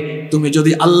নিয়তে তুমি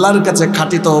যদি আল্লাহর কাছে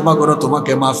খাঁটি তওবা করো,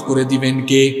 তোমাকে মাফ করে দিবেন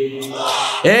কে?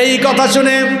 এই কথা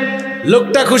শুনে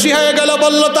লোকটা খুশি হয়ে গেল,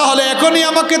 বলল তাহলে এখনই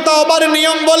আমাকে তওবার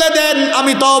নিয়ম বলে দেন,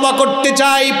 আমি তওবা করতে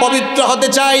চাই, পবিত্র হতে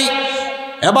চাই।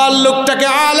 এবার লোকটাকে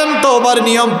আলেম তওবার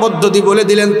নিয়ম পদ্ধতি বলে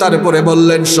দিলেন, তারপরে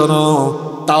বললেন শোনো,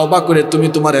 তওবা করে তুমি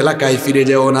তোমার এলাকায় ফিরে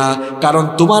যেও না, কারণ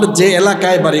তোমার যে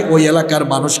এলাকায় বাড়ি ওই এলাকার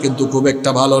মানুষ কিন্তু খুব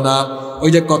একটা ভালো না।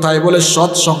 ওই যে কথায় বলে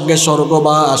সৎ সঙ্গে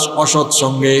স্বর্গবাস, অসৎ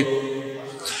সঙ্গে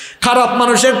খারাপ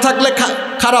মানুষের থাকলে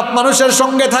খারাপ মানুষের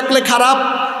সঙ্গে থাকলে খারাপ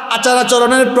আচার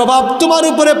আচরণের প্রভাব তোমার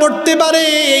উপরে পড়তে পারে,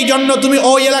 এই জন্য তুমি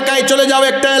ওই এলাকায় চলে যাও।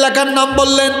 একটা এলাকার নাম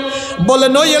বললেন,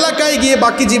 বলেন ওই এলাকায় গিয়ে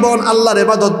বাকি জীবন আল্লাহর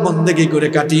ইবাদত বন্দেগী করে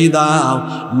কাটিয়ে দাও।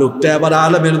 লোকটা আবার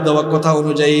আলেমের দেওয়া কথা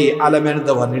অনুযায়ী, আলেমের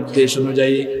দেওয়া নির্দেশ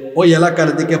অনুযায়ী ওই এলাকার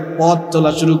দিকে পথ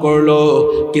চলা শুরু করলো।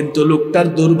 কিন্তু লোকটার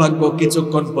দুর্ভাগ্য,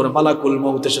 কিছুক্ষণ পর মালাকুল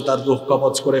মউত এসে তার রূহ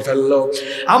কবজ করে ফেললো।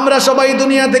 আমরা সবাই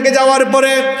দুনিয়া থেকে যাওয়ার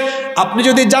পরে আপনি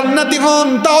যদি জান্নাতি হন,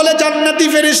 তাহলে জান্নাতি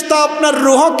ফেরেশতা আপনার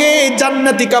রূহকে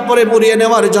জান্নাতি কাপড়ে মুড়িয়ে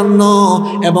নেওয়ার জন্য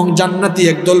এবং জান্নাতি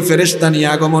একদল ফেরেশতা নিয়ে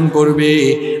আগমন করবে।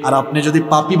 আর আপনি যদি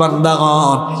পাপী বান্দা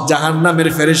হন, জাহান্নামের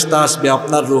ফেরেশতা আসবে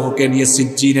আপনার রূহকে নিয়ে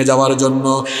সিজ্জিনে যাওয়ার জন্য।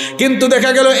 কিন্তু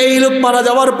দেখা গেল এই লোক মারা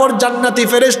যাওয়ার পর জান্নাতি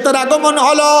ফেরেশতার আগমন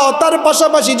হলো, তার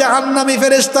পাশাপাশি জাহান্নামী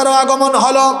ফেরেশতারও আগমন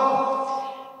হলো।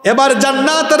 এবার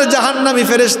জান্নাত আর জাহান্নামী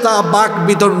ফেরেশতা বাক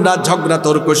বিতণ্ডা, ঝগড়া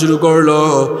তর্ক শুরু করলো।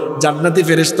 জান্নাতি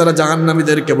ফেরেশতারা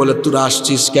জাহান্নামীদেরকে বলে তোরা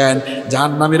আসছিস কেন?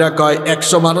 জাহান্নামীরা কয়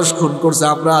 100 মানুষ খুন করছে,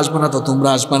 আমরা আসবো না তো তোমরা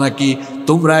আসবা নাকি?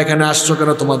 তোমরা এখানে আসছো কেন?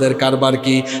 তোমাদের কারবার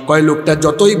কি? কয় লোকটা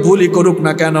যতই ভুলই করুক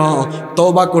না কেন,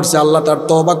 তওবা করছে, আল্লাহ তার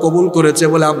তওবা কবুল করেছে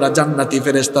বলে আমরা জান্নাতি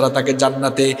ফেরেশতারা তাকে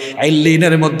জান্নাতে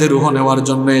আইলিনের মধ্যে রূহ নেওয়ার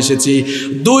জন্য এসেছি।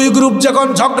 দুই গ্রুপ যখন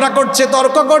ঝগড়া করছে,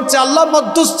 তর্ক করছে, আল্লাহ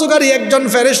মধ্যস্থকারী একজন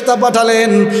ফেরেশতা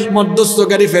পাঠালেন।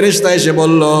 মধ্যস্থকারী ফেরেশতা এসে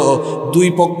বলল, দুই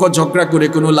পক্ষ ঝগড়া করে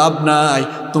কোনো লাভ নাই,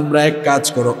 তোমরা এক কাজ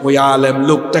করো, ওই আলেম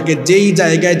লোকটাকে যেই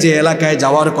জায়গায় যে এলাকায়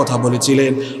যাওয়ার কথা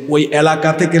বলেছিলেন ওই এলাকা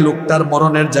থেকে লোকটার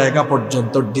মরণের জায়গা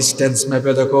পর্যন্ত ডিস্টেন্স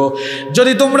মেপে দেখো।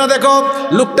 যদি তোমরা দেখো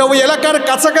লোকটা ওই এলাকার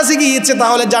কাছাকাছি গিয়েছে,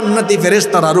 তাহলে জান্নাতি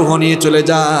ফেরেশতারা রূহ নিয়ে চলে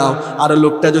যাও। আর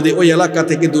লোকটা যদি ওই এলাকা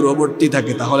থেকে দূরবর্তী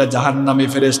থাকে, তাহলে জাহান্নামী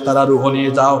ফেরেশতারা রূহ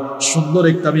নিয়ে যাও। সুন্দর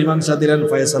একটা মীমাংসা দিলেন,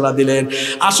 ফয়সালা দিলেন।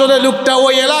 আসলে লোকটা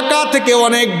ওই এলাকা থেকে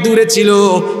অনেক দূরে ছিল,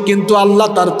 কিন্তু আল্লাহ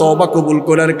তার তওবা কবুল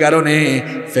করার কারণে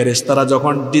ফেরেশতারা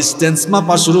যখন ডিস্টেন্স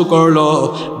মাপা শুরু করলো,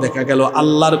 দেখা গেল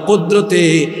আল্লাহর কুদরতে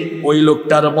ওই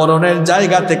লোকটার মরণের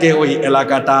জায়গা থেকে ওই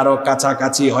এলাকাটা আরো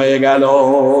কাছাকাছি হয়ে গেল।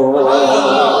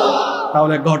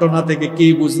 তাহলে ঘটনা থেকে কি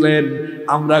বুঝলেন?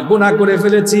 আমরা গুনাহ করে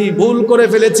ফেলেছি, ভুল করে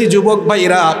ফেলেছি। যুবক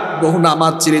ভাইরা, বহু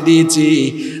নামাজ ছেড়ে দিয়েছি,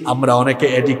 আমরা অনেকে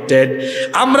এডিক্টেড,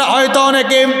 আমরা হয়তো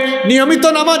অনেকে নিয়মিত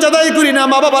নামাজ আদায় করি না,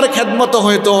 মা বাবার খেদমত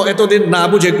হয়তো এতদিন না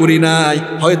বুঝে করি নাই,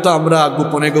 হয়তো আমরা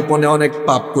গোপনে গোপনে অনেক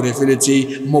পাপ করে ফেলেছি,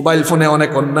 মোবাইল ফোনে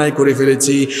অনেক অন্যায় করে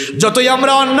ফেলেছি। যতই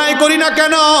আমরা অন্যায় করি না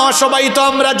কেন, সবাই তো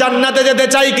আমরা জান্নাতে যেতে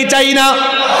চাই কি চাই না?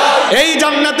 এই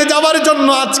জান্নাতে যাওয়ার জন্য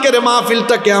আজকের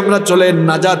মাহফিলটাকে আমরা চলেন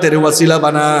নাজাতের ওয়াসিলা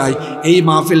বানাই। এই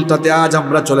মাহফিলটাতে আজ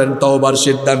আমরা চলেন তওবার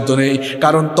সিদ্ধান্ত নেই,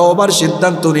 কারণ তওবার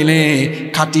সিদ্ধান্ত নিলে,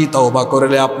 খাঁটি তওবা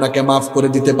করলে আপনাকে মাফ করে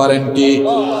দিতে পারেন কি?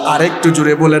 আরেকটু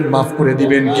জোরে বলেন, মাফ করে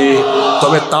দিবেন কি?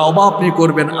 তবে তওবা আপনি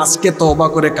করবেন, আজকে তওবা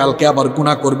করে কালকে আবার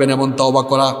গুনাহ করবেন, এমন তওবা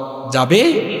করা যাবে?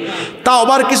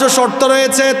 তওবার কিছু শর্ত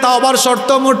রয়েছে। তওবার শর্ত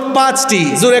মোট 5টি।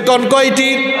 জোরে কোন কয়টি?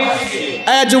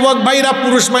 যুবক ভাইরা,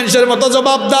 পুরুষ মানুষের মতো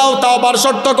জবাব দাও, তওবার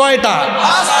শর্ত কয়টা?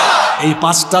 এই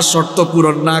 5টা শর্ত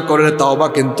পূরণ না করে তওবা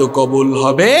কিন্তু কবুল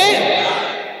হবে।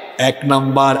 1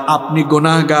 নাম্বার, আপনি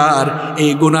গুনাহগার,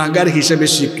 এই গুনাহগার হিসেবে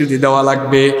স্বীকৃতি দেওয়া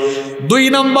লাগবে। 2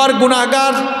 নাম্বার,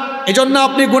 গুনাহগার, এজন্য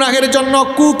আপনি গুনাহের জন্য,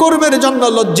 কুকর্মের জন্য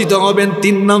লজ্জিত হবেন।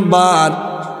 3 নাম্বার,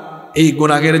 এই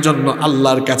গুনাহের জন্য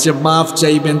আল্লাহর কাছে মাফ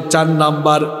চাইবেন। 4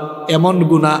 নাম্বার, এমন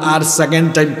গুনাহ আর সেকেন্ড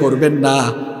টাইম করবেন না,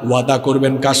 ওয়াদা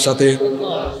করবেন কার সাথে?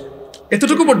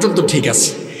 এতটুকু পর্যন্ত ঠিক আছে।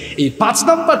 এই 5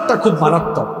 নাম্বারটা খুব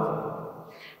মারাত্মক।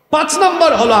 5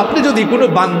 নাম্বার হলো, আপনি যদি কোনো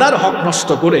বান্দার হক নষ্ট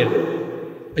করেন,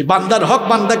 এই বান্দার হক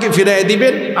বান্দাকে ফিরিয়ে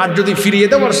দিবেন। আর যদি ফিরিয়ে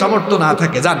দেওয়ার সামর্থ্য না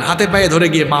থাকে, যান হাতে পায়ে ধরে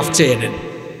গিয়ে মাফ চেয়ে নেন।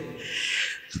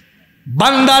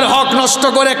 বান্দার হক নষ্ট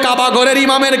করে কাবা ঘরের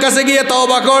ইমামের কাছে গিয়ে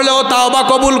তওবা করলেও তওবা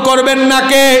কবুল করবেন না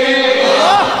কে?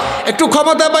 একটু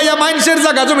ক্ষমতা পাইয়া মানুষের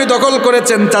জায়গা জমি দখল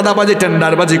করেছেন, চাঁদাবাজি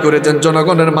টেন্ডারবাজি করেছেন,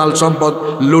 জনগণের মাল সম্পদ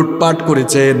লুটপাট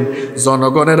করেছেন,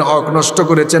 জনগণের হক নষ্ট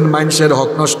করেছেন, মানুষের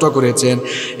হক নষ্ট করেছেন।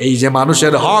 এই যে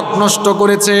মানুষের হক নষ্ট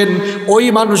করেছেন, ওই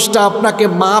মানুষটা আপনাকে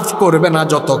মাফ করবে না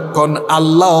যতক্ষণ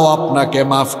আল্লাহ আপনাকে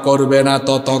মাফ করবে না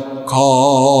ততক্ষণ।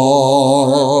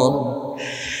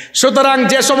 সুতরাং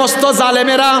যে সমস্ত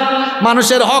জালেমেরা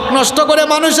মানুষের হক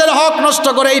নষ্ট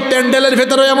করে, এই প্যান্ডেলের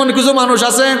ভেতরে এমন কিছু মানুষ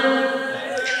আছে,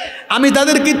 আমি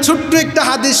তাদেরকে ছোট্ট একটা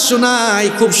হাদিস শোনাই,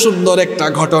 খুব সুন্দর একটা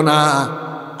ঘটনা।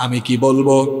 আমি কি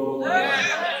বলবো?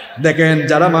 দেখেন,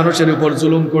 যারা মানুষের উপর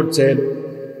জুলুম করছেন,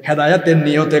 হেদায়েতের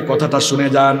নিয়তে কথাটা শুনে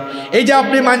যান। এই যে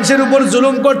আপনি মানুষের উপর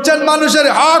জুলুম করছেন, মানুষের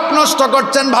হক নষ্ট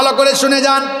করছেন, ভালো করে শুনে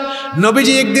যান।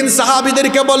 নবীজি একদিন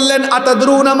সাহাবীদেরকে বললেন,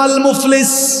 আতাদরুনা মাল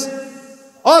মুফলিস?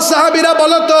 ও সাহাবীরা,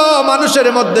 বলো তো মানুষের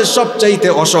মধ্যে সবচাইতে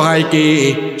অসহায় কে,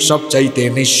 সবচাইতে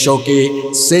নিঃস্ব কে?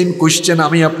 সেম কোশ্চেন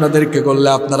আমি আপনাদেরকে করলে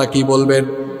আপনারা কি বলবেন?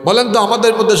 বলেন তো,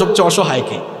 আমাদের মধ্যে সবচেয়ে অসহায়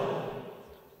কে?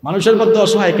 মানুষের মধ্যে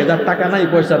অসহায় কে? যার টাকা নাই,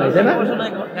 পয়সা নাই, তাই না?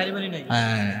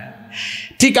 হ্যাঁ,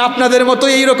 ঠিক আপনাদের মতো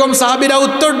এইরকম সাহাবীরা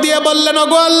উত্তর দিয়ে বললেন,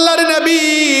 ওগো আল্লাহর নবী,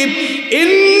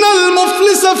 ইন্নাল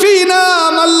মুফলিসা ফিনা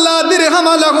মান লা দিরহাম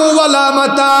লাহু ওয়ালা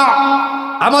মাতা।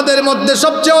 আমাদের মধ্যে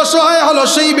সবচেয়ে অসহায় হলো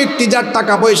সেই ব্যক্তি যার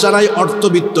টাকা পয়সা নাই,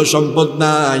 অর্থবিত্ত সম্পদ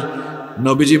নাই।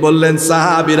 নবীজি বললেন,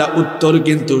 সাহাবীরা উত্তর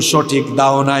কিন্তু সঠিক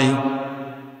দাও নাই।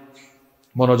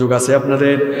 মনোযোগ আছে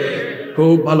আপনাদের?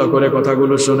 খুব ভালো করে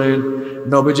কথাগুলো শুনেন।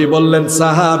 নবীজি বললেন,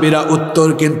 সাহাবীরা উত্তর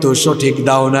কিন্তু সঠিক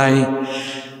দাও নাই।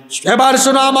 এবার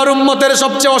শোনো, আমার উম্মতের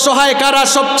সবচেয়ে অসহায় কারা,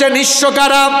 সবচেয়ে নিঃস্ব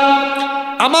কারা?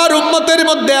 আমার উম্মতের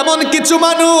মধ্যে এমন কিছু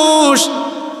মানুষ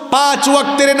 5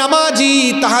 ওয়াক্তের নামাজি,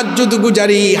 তাহাজ্জুদ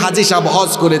গুজারি, হাজী সাহেব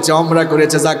হজ করেছে, ওমরা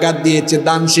করেছে, যাকাত দিয়েছে,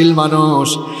 দানশীল মানুষ।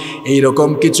 এইরকম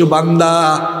কিছু বান্দা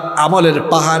আমলের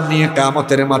পাহাড় নিয়ে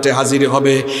কিয়ামতের মাঠে হাজির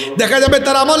হবে। দেখা যাবে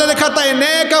তার আমলের খাতায়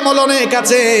নেক আমল অনেক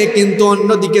আছে, কিন্তু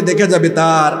অন্যদিকে দেখা যাবে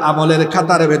তার আমলের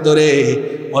খাতার ভেতরে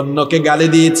অন্যকে গালি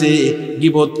দিয়েছে,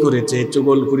 গীবত করেছে,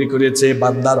 চুগলখুরি করেছে,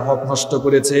 বান্দার হক নষ্ট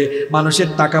করেছে, মানুষের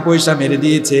টাকা পয়সা মেরে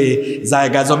দিয়েছে,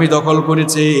 জায়গা জমি দখল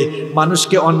করেছে,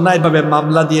 মানুষকে অন্যায়ভাবে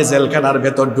মামলা দিয়ে জেলখানার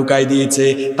ভেতর ঢুকাই দিয়েছে,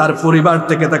 তার পরিবার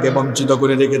থেকে তাকে বঞ্চিত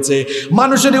করে রেখেছে,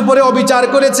 মানুষের উপরে অবিচার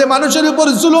করেছে, মানুষের উপর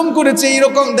জুলুম করেছে।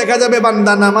 এইরকম দেখা যাবে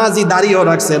বান্দা নামাজি, দাড়িও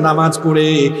রাখছে, নামাজ পড়ে,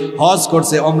 হজ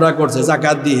করছে, ওমরা করছে,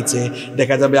 যাকাত দিয়েছে,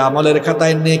 দেখা যাবে আমলের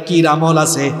খাতায় নেকির আমল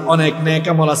আছে, অনেক নেক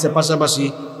আমল আছে, পাশাপাশি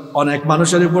অনেক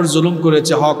মানুষের উপর জুলুম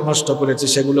করেছে, হক নষ্ট করেছে,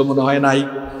 সেগুলো মনে হয় নাই?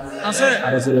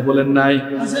 আরো জোরে বলেন নাই?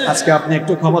 আজকে আপনি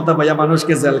একটু ক্ষমতা পাইয়া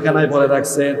মানুষকে জেলখানায় ভরে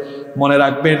রাখছেন, মনে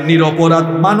রাখবেন, নিরপরাধ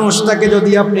মানুষটাকে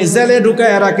যদি আপনি জেলে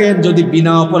ঢুকায় রাখেন, যদি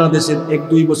বিনা অপরাধে সে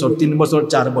 1-2 বছর, 3 বছর,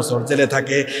 4 বছর জেলে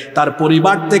থাকে, তার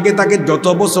পরিবার থেকে তাকে যত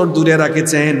বছর দূরে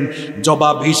রাখেছেন,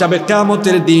 জবাব হিসাবে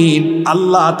কিয়ামতের দিন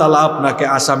আল্লাহ তাআলা আপনাকে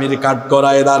আসামির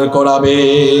কাঠগড়ায় দাঁড় করাবে।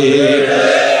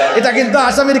 এটা কিন্তু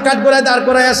আসামির কাঠগড়ায় দাঁড়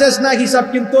করায় শেষ না, হিসাব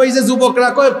কিন্তু ওই যে যুবকরা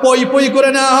কয় পই পই করে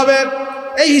নেওয়া হবে,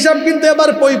 এই হিসাব কিন্তু এবার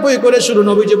পই পই করে শুরু।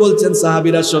 নবীজি বলছেন,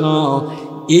 সাহাবীরা শোনো,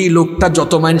 এই লোকটা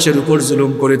যত মানুষের উপর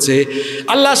জুলুম করেছে,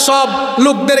 আল্লাহ সব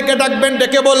লোকদেরকে ডাকবেন,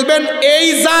 ডেকে বলবেন, এই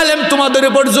জালেম তোমাদের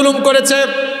উপর জুলুম করেছে,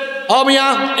 ও মিয়া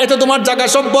এত তোমার জায়গা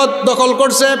সম্পদ দখল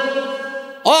করছে,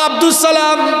 ও আব্দুল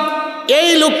সালাম এই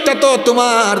লোকটা তো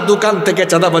তোমার দোকান থেকে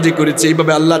চাঁদাবাজি করেছে।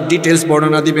 এইভাবে আল্লাহ ডিটেলস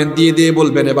বর্ণনা দিবেন, দিয়ে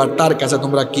বলবেন, এবার তার কাছে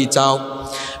তোমরা কি চাও?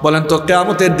 বলেন তো,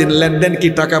 কিয়ামতের দিন লেনদেন কি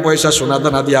টাকা পয়সা সোনা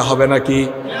দানা দেওয়া হবে নাকি?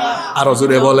 আরো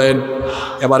জোরে বলেন।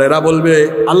 এবার এরা বলবে,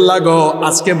 আল্লাহ গো,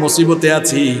 আজকে মুসিবতে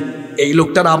আছি, এই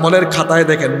লোকটার আমলের খাতায়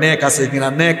দেখেন নেক আছে কিনা,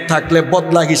 নেক থাকলে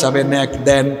বদলা হিসাবে নেক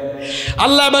দেন।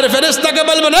 আল্লাহ এবার ফেরেশতাকে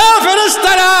বলবেন, ও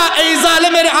ফেরেশতারা, এই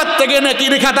জালেমের হাত থেকে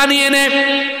নেকির খাতা নিয়ে নে।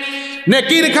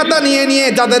 নেকির খাতা নিয়ে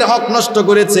যাদের হক নষ্ট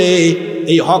করেছে,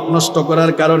 এই হক নষ্ট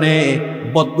করার কারণে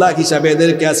বদলা হিসাবে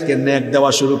এদেরকে আজকে নেক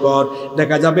দেওয়া শুরু কর।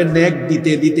 দেখা যাবে নেক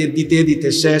দিতে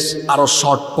শেষ, আরো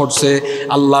শর্ট পড়ছে।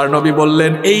 আল্লাহর নবী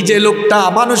বললেন, এই যে লোকটা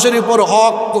মানুষের উপর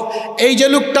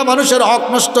মানুষের হক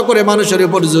নষ্ট করে মানুষের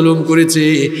উপর জুলুম করেছে,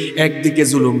 একদিকে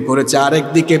জুলুম করেছে,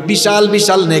 আরেকদিকে বিশাল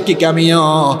বিশাল নেকি কামিয়ে,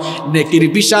 নেকির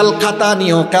বিশাল খাতা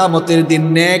নিয়ে কিয়ামতের দিন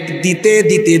নেক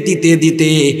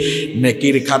দিতে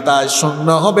নেকির খাতা শূন্য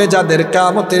হবে। যাদের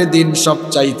কিয়ামতের দিন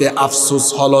সবচাইতে আফসোস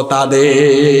হলো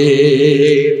তাদের।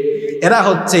 এরা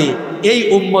হচ্ছে এই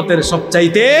উম্মতের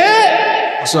সবচাইতে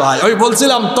অসহায়। ওই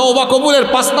বলছিলাম, তওবা কবুলের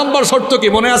 5 নম্বর শর্ত কি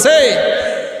মনে আছে?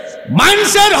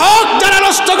 মানুষের হক যারা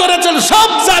নষ্ট করেছেন সব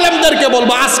জালেমদেরকে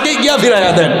বলবো, আজকে গিয়া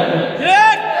ফিরাইয়া দেন,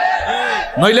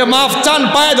 নইলে মাফ চান,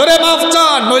 পায়ে ধরে মাফ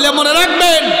চান, নইলে মনে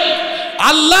রাখবেন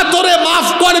আল্লাহ তোরে মাফ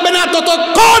করবে না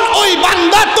ততক্ষণ, ওই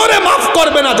বান্দা তোরে মাফ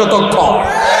করবে না ততক্ষণ।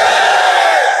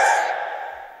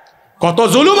 কত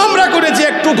জুলুম আমরা করেছি,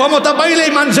 একটু ক্ষমতা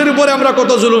পাইলেই মানুষের উপরে আমরা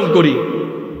কত জুলুম করি।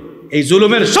 এই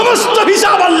জুলুমের সমস্ত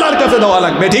হিসাব আল্লাহর কাছে দেওয়া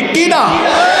লাগবে, ঠিক কি না?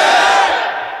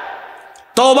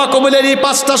 তওবা কবুলের এই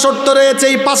 5টা শর্ত রয়েছে,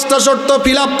 এই 5টা শর্ত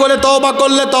ফিল আপ করে তওবা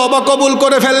করলে তওবা কবুল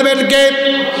করে ফেলবেন কে?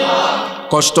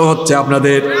 কষ্ট হচ্ছে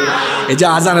আপনাদের? এই যে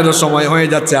আজানেরও সময় হয়ে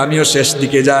যাচ্ছে, আমিও শেষ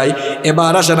দিকে যাই।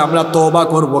 এবার আসেন আমরা তওবা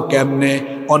করব কেমনে?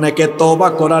 অনেকে তওবা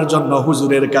করার জন্য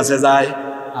হুজুরের কাছে যায়,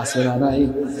 আছে না নাই?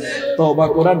 তওবা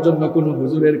করার জন্য কোনো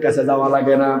হুজুরের কাছে যাওয়া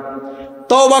লাগে না।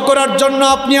 তওবা করার জন্য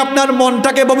আপনি আপনার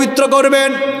মনটাকে পবিত্র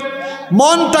করবেন,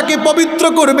 মনটাকে পবিত্র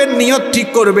করবেন, নিয়ত ঠিক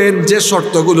করবেন, যে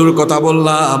শর্তগুলোর কথা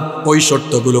বললাম ওই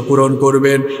শর্তগুলো পূরণ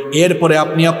করবেন। এরপরে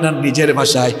আপনি আপনার নিজের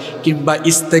ভাষায় কিংবা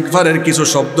ইস্তেগফারের কিছু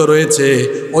শব্দ রয়েছে,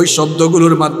 ওই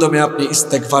শব্দগুলোর মাধ্যমে আপনি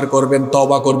ইস্তেগফার করবেন,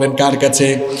 তওবা করবেন। কার কাছে?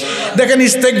 দেখেন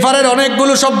ইস্তেগফারের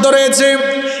অনেকগুলো শব্দ রয়েছে।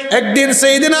 একদিন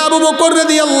সাইয়েদনা আবু বকর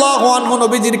রাদিয়াল্লাহু আনহু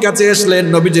নবীজির কাছে আসলেন,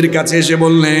 নবীজির কাছে এসে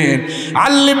বললেন,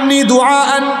 আল্লিমনি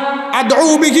দুআআন আদউ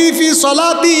বিহি ফি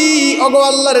সালাতি। ওগো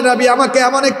আল্লাহর নবী, আমাকে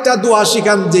এমন একটা দোয়া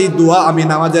শিখান যেই দোয়া আমি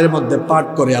নামাজের মধ্যে পাঠ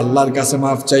করে আল্লাহর কাছে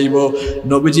মাফ চাইবো।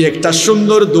 নবীজি একটা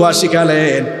সুন্দর দোয়া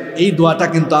শিখালেন। এই দোয়াটা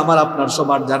কিন্তু আমার আপনার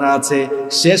সবার জানা আছে,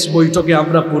 শেষ বৈঠকে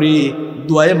আমরা পড়ি,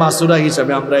 দোয়ায়ে মাসুরা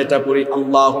হিসাবে আমরা এটা পড়ি,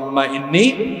 আল্লাহুম্মা ইন্নী।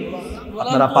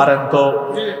 আপনারা পারেন তো?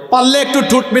 পারলে একটু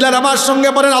ঠোঁট মিলার আমার সঙ্গে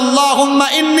পড়েন, আল্লাহুম্মা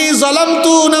ইন্নী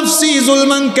যালামতু নাফসি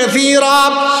যুলমান কাসীরা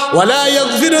ওয়া লা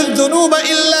ইয়াগফিরুয যুনুবা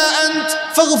ইল্লা আনত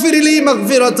ফাগফির লি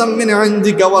মাগফিরাতাম মিন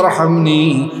ইনদিকা ওয়ারহামনি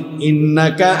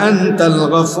ইন্নাকা আনতাল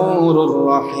গফুরুর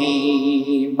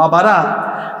রহিম। বাবারা,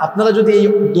 আপনারা যদি এই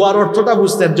দোয়ার অর্থটা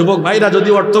বুঝতেন, যুবক ভাইরা যদি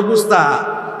অর্থ বুঝতা,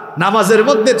 নামাজের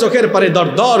মধ্যে চোখের পানি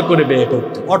দরদর করে বেয়ে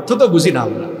পড়ত। অর্থ তো বুঝি না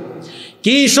আমরা।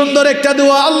 কি সুন্দর একটা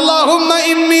দোয়া, আল্লাহুম্মা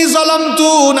ইন্নী যালামতু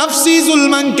নাফসি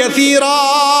যুলমান কাসীরা।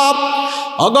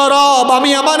 ওগো রব,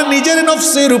 আমি আমার নিজের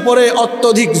নফসের উপরে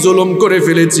অত্যধিক জুলুম করে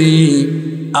ফেলেছি,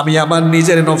 আমি আমার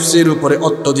নিজের নফসের উপরে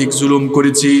অত্যধিক জুলুম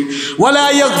করেছি। ওয়ালা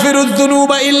ইয়াগফিরুয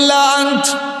যুনুবা ইল্লা আনত,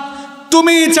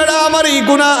 তুমি ছাড়া আমার এই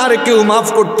গুনাহ আর কেউ মাফ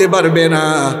করতে পারবে না।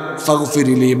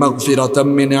 ফাগফিরলি মাগফিরাতাম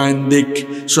মিন ইনদিক,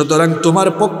 সুতরাং তোমার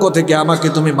পক্ষ থেকে আমাকে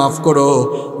তুমি মাফ করো।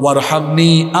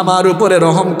 ওয়ারহামনি, আমার উপরে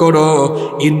রহম করো।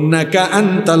 ইন্নাকা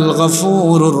আনতাল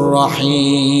গফুরুর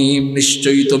রহিম,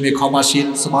 নিশ্চয়ই তুমি ক্ষমাশীল।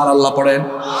 সুবহানাল্লাহ পড়েন।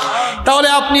 তাহলে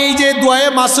আপনি এই যে দোয়ায়ে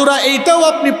মাসুরা, এইটাও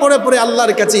আপনি পড়ে পড়ে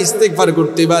আল্লাহর কাছে ইস্তেগফার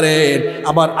করতে পারেন।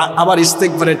 আবার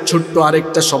ইস্তেগফারের ছোট্ট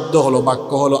আরেকটা শব্দ হলো,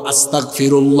 বাক্য হলো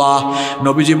আস্তাগফিরুল্লাহ।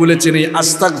 নবীজি বলেছেন এই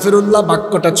আস্তাগফিরুল্লাহ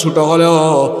বাক্যটা ছোট হলেও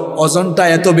ওজনটা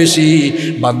এত বেশি।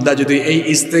 বান্দা যদি এই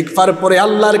ইস্তেগফার পড়ে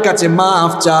আল্লাহর কাছে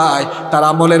মাফ চায়, তার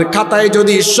আমলের খাতায়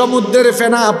যদি সমুদ্রের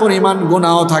ফেনা পরিমাণ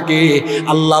গুনাহও থাকে,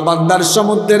 আল্লাহ বান্দার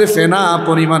সমুদ্রের ফেনা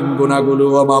পরিমাণ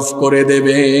গুনাহগুলোও মাফ করে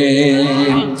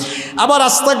দেবেন। আবার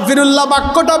আস্তাগফিরুল্লাহ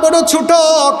বাক্যটা বড় ছোট,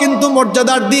 কিন্তু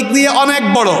মর্যাদার দিক দিয়ে অনেক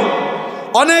বড়,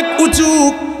 অনেক উঁচু,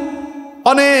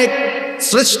 অনেক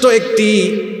শ্রেষ্ঠ একটি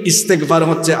ইস্তেগফার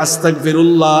হচ্ছে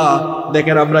আস্তাগফিরুল্লাহ।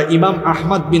 দেখেন, আমরা ইমাম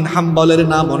আহমদ বিন হাম্বলের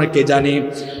নাম অনেকে জানি।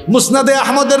 মুসনাদে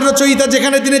আহমদের রচয়িতা,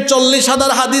 যেখানে তিনি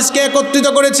 40,000 হাদিসকে একত্রিত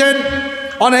করেছেন।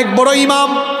 অনেক বড় ইমাম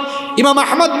ইমাম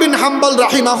আহমদ বিন হাম্বল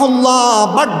রাহিমাহুল্লাহ।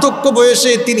 বার্ধক্য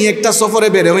বয়সে তিনি একটা সফরে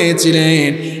বের হয়েছিলেন।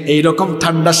 এইরকম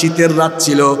ঠান্ডা শীতের রাত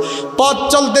ছিল। পথ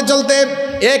চলতে চলতে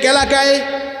এক এলাকায়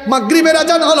মাগরিবের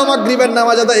আজান হলো, মাগরিবের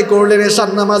নামাজ আদায় করলেন।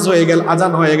 এশার নামাজ হয়ে গেল,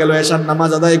 আজান হয়ে গেল, এশার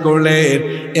নামাজ আদায় করলেন।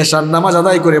 এশার নামাজ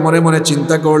আদায় করে মনে মনে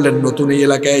চিন্তা করলেন, নতুন এই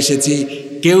এলাকায় এসেছি,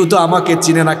 কেউ তো আমাকে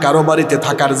চিনে না, কারো বাড়িতে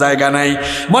থাকার জায়গা নাই।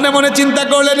 মনে মনে চিন্তা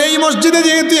করলেন, এই মসজিদে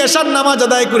যেহেতু এশার নামাজ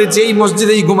আদায় করেছি, এই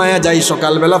মসজিদেই ঘুমায়া যাই,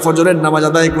 সকালবেলা ফজরের নামাজ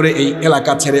আদায় করে এই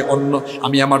এলাকা ছেড়ে অন্য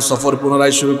আমি আমার সফর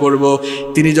পুনরায় শুরু করব।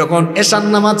 তিনি যখন এশার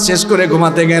নামাজ শেষ করে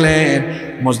ঘুমাতে গেলেন,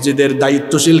 মসজিদের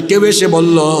দায়িত্বশীল কেউ এসে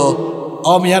বলল,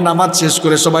 মিয়া, নামাজ শেষ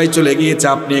করে সবাই চলে গিয়েছে,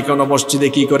 আপনি এখনো মসজিদে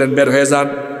কি করেন, বের হয়ে যান।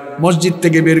 মসজিদ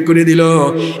থেকে বের করে দিল।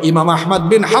 ইমাম আহমদ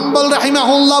বিন হাম্বল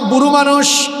রাহিমাহুল্লাহ বুড়ো মানুষ,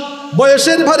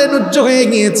 বয়সের ভারে নুজ্জ হয়ে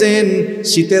গিয়েছেন।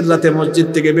 শীতের রাতে মসজিদ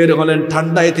থেকে বের হলেন,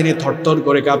 ঠান্ডায় তিনি থরথর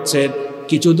করে কাঁপছেন।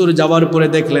 কিছু দূর যাওয়ার পরে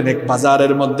দেখলেন এক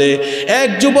বাজারের মধ্যে এক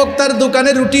যুবক তার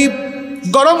দোকানে রুটি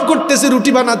গরম করতেছে,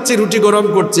 রুটি বানাচ্ছে, রুটি গরম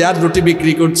করছে আর রুটি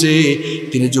বিক্রি করছে।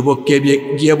 তিনি যুবককে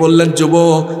গিয়ে বললেন,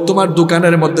 যুবক,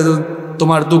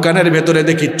 তোমার দোকানের ভেতরে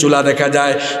দেখি চুলা দেখা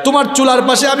যায়, তোমার চুলার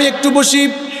পাশে আমি একটু বসি,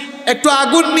 একটু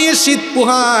আগুন নিয়ে শীত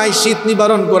পোহাই, শীত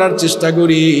নিবারণ করার চেষ্টা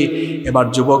করি। এবার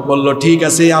যুবক বলল, ঠিক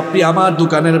আছে, আপনি আমার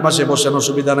দোকানের পাশে বসেন,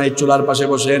 অসুবিধা নাই, চুলার পাশে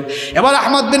বসেন। এবার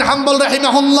আহমদ বিন হাম্বল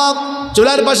রাহিমাহুল্লাহ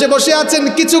চুলার পাশে বসে আছেন।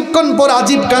 কিছুক্ষণ পর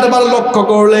আজীব কারবার লক্ষ্য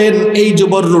করলেন। এই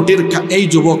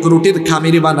যুবক রুটির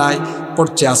খামির বানায়,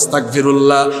 পড়ছে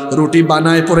আস্তাগফিরুল্লাহ, রুটি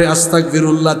বানায় পরে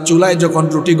আস্তাগফিরুল্লাহ, চুলায় যখন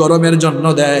রুটি গরমের জন্য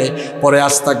দেয় পরে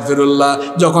আস্তাগফিরুল্লাহ,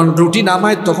 যখন রুটি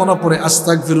নামায় তখনও পরে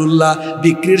আস্তাগফিরুল্লাহ,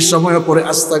 বিক্রির সময়ও পরে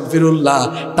আস্তাগফিরুল্লাহ,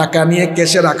 টাকা নিয়ে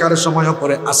কেশে রাখার সময়ও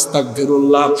পরে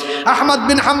আস্তাগফিরুল্লাহ। আহমদ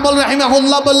বিন হাম্বল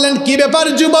রাহিমাহুল্লাহ বললেন, কি ব্যাপার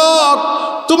যুবক,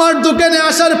 তোমার দোকানে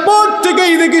আসার পর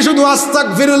থেকেই দেখি শুধু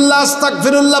আস্তাগফিরুল্লাহ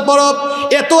আস্তাগফিরুল্লাহ পড়ো,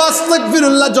 এত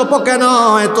আস্তাগফিরুল্লাহ জপ কেন,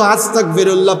 এত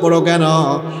আস্তাগফিরুল্লাহ পড়ো কেন?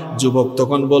 যুবক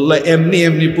তখন বলল, এমনি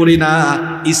এমনি পড়ি না,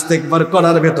 ইস্তেগফার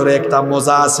করার ভেতরে একটা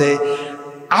মজা আছে।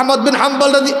 আহমদ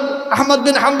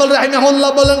বিন হাম্বল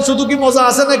রাহিমাহুল্লাহ বলেন, শুধু কি মজা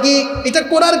আছে নাকি? এটা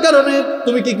করার কারণে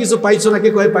তুমি কি কিছু পাইছো নাকি?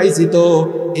 কয় পাইছি তো,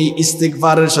 এই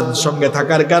ইস্তিগফারের সঙ্গে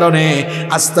থাকার কারণে,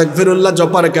 আস্তাগফিরুল্লাহ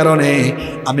জপার কারণে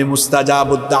আমি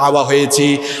মুস্তাজাবুদ দাওয়া হয়েছি।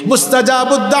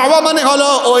 মুস্তাজাবুদ দাওয়া মানে হলো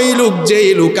ওই লোক, যেই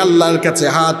লোক আল্লাহর কাছে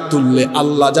হাত তুললে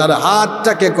আল্লাহ যার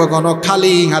হাতটাকে কখনো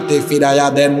খালি হাতে ফিরাইয়া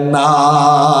দেন না।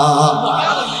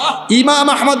 ইমাম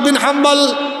আহমদ বিন হাম্বল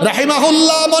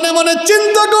রাহিমাহুল্লাহ মনে মনে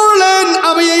চিন্তা করলেন,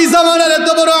 আমি এই জামানার এত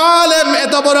বড় আলেম,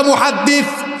 এত বড় মুহাদ্দিস,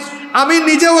 আমি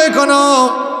নিজেও এখনো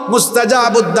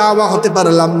মুস্তাজাবুদ দাওয়া হতে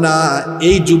পারলাম না।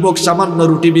 এই যুবক সামান্য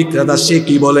রুটি বিক্রেতা, সে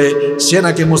কি বলে, সে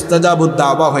নাকি মুস্তাজাবুদ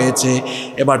দাওয়া হয়েছে।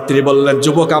 এবার তিনি বললেন,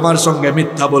 যুবক আমার সঙ্গে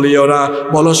মিথ্যা বলিও না,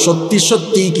 বলো সত্যি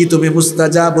সত্যি কি তুমি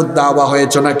মুস্তাজাবুদ দাওয়া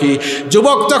হয়েছ নাকি?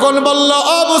 যুবক তখন বলল,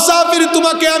 ও মুসাফির,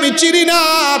 তোমাকে আমি চিনি না,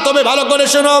 তবে ভালো করে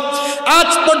শোনো,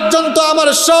 আজ পর্যন্ত আমার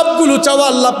সবগুলো চাওয়া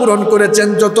আল্লাহ পূরণ করেছেন,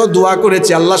 যত দোয়া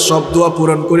করেছি আল্লাহ সব দোয়া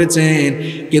পূরণ করেছেন,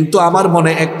 কিন্তু আমার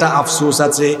মনে একটা আফসোস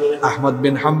আছে। আহমদ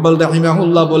বিন হাম্বল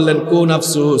রাহিমাহুল্লাহ বললেন, কোন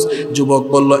আফসোস? যুবক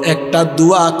বলল, একটা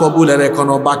দোয়া কবুলের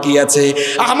এখনো বাকি আছে।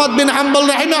 আহমদ বিন হাম্বল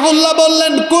রাহিমাহুল্লাহ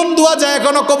বললেন, কোন দোয়া যা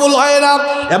এখনো কবুল হয় না?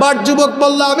 এবার যুবক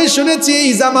বলল, আমি শুনেছি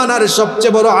এই জামানার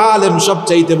সবচেয়ে বড় আলেম,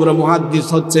 সবচাইতে বড় মুহাদ্দিস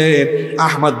হচ্ছে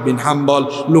আহমদ বিন হাম্বল।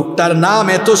 লোকটার নাম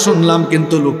এত শুনলাম,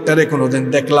 কিন্তু লোকটারে কোনোদিন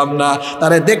দেখলাম না,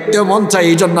 তারে দেখতেও মন চাই,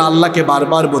 এই জন্য আল্লাহকে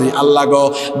বারবার বলি, আল্লাহ গো,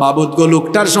 মাবুদ গো,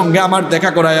 লোকটার সঙ্গে আমার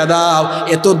দেখা করাইয়া দাও,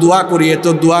 এত দোয়া করি,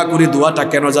 দোয়াটা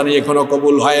কেন জানি এখনো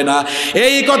কবুল হয় না।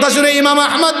 এই কথা শুনে ইমাম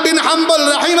আহমদ বিন হাম্বল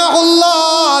রাহিমাহুল্লাহ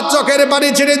চোখের পানি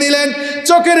ছেড়ে দিলেন,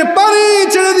 চোখের পানি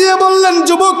ছেড়ে দিয়ে বললেন,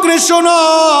 যুবক রে শোনো,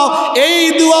 এই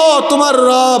দোয়া তোমার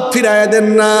রব ফিরাইয়া দেন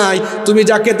নাই। তুমি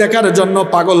যাকে দেখার জন্য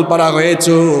পাগল পারা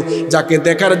হয়েছো, যাকে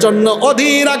দেখার জন্য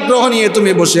অধীর আগ্রহ নিয়ে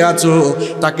তুমি বসে আছো,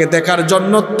 তাকে দেখার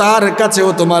জন্য তার কাছেও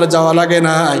তোমার যাওয়া লাগে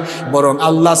নাই, বরং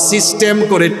আল্লাহ সিস্টেম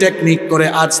করে, টেকনিক করে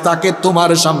আজ তাকে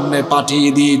তোমার সামনে পাঠিয়ে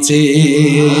দিয়েছে।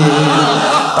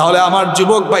 তাহলে আমার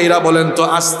যুবক ভাইরা বলেন তো,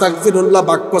 আস্তাগফিরুল্লাহ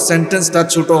বাক্য সেন্টেন্সটা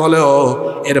ছোট হলেও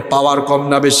এর পাওয়ার কম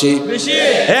না বেশি?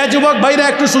 হ্যাঁ যুবক ভাইরা,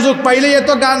 একটু সুযোগ পাইলেই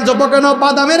এত গান জপ কেন?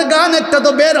 বাদামের গান একটা তো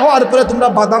বের হওয়ার পরে তোমরা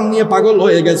বাদাম নিয়ে পাগল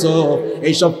হয়ে গেছো।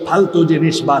 এইসব ফালতু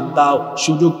জিনিস বাদ দাও,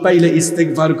 সুযোগ পাইলে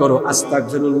ইস্তিগফার করো,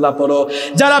 আস্তাগফিরুল্লাহ পড়ো।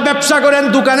 যারা ব্যবসা করেন,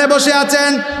 দোকানে বসে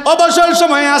আছেন, অবসর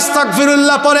সময়ে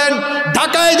আস্তাগফিরুল্লাহ পড়েন।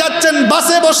 ঢাকায় যাচ্ছেন,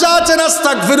 বাসে বসে আছেন,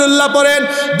 আস্তাগফিরুল্লাহ পড়েন।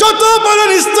 যত পারেন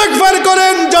ইস্তিগফার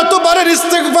করেন, যত পারেন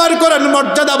ইস্তিগফার করেন,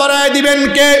 মর্যাদা বাড়ায় দিবেন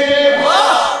কে?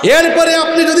 এরপরে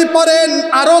আপনি যদি পড়েন,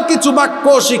 আরো কিছু বাক্য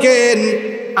শিখেন,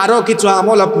 আরো কিছু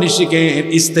আমল আপনি শিখেন।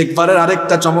 ইস্তিগফারের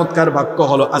আরেকটা চমৎকার বাক্য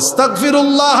হলো,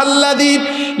 আস্তাগফিরুল্লাহ আল্লাযী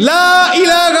লা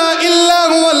ইলাহা ইল্লা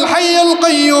হুয়াল হাইয়ুল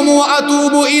কাইয়্যুম ওয়া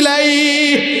আতুবু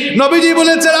ইলাইহি। নবীজি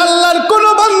বলেছেন, আল্লাহর কোন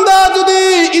বান্দা যদি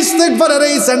ইস্তিগফারের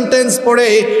এই সেন্টেন্স পড়ে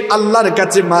আল্লাহর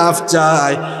কাছে মাফ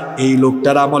চায়, এই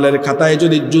লোকটার আমলের খাতায়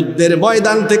যদি যুদ্ধের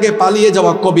ময়দান থেকে পালিয়ে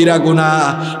যাওয়া কবিরা গুনাহ,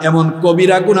 এমন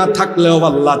কবিরা গুনাহ থাকলেও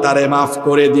আল্লাহ তারে মাফ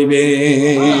করে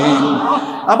দিবেন।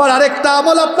 আবার আরেকটা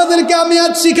আমল আপনাদেরকে আমি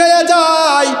আজ শিখাইয়া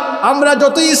যাই। আমরা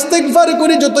যত ইস্তিগফার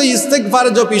করি, যত ইস্তিগফার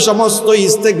জপি, সমস্ত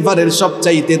ইস্তিগফারের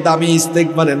সবচাইতে দামি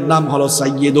ইস্তিগফারের নাম হলো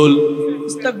সাইয়্যিদুল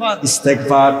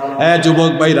ইস্তিগফার। হ্যাঁ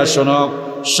যুবক ভাইরা শোনো,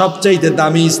 সবচাইতে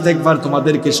দামি ইস্তিগফার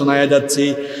তোমাদেরকে শোনায়া যাচ্ছি।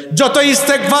 যত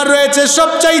ইস্তিগফার রয়েছে,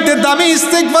 সবচাইতে দামি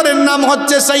ইস্তিগফারের নাম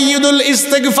হচ্ছে সাইয়্যিদুল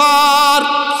ইস্তিগফার।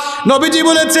 নবীজি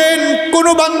বলেছেন, কোন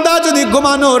বান্দা যদি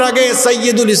ঘুমানোর আগে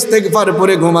সাইয়্যিদুল ইস্তিগফার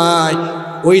পড়ে ঘুমায়,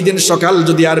 ওই দিন সকাল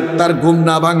যদি আর তার ঘুম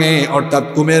না ভাঙে, অর্থাৎ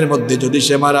ঘুমের মধ্যে যদি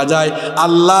সে মারা যায়,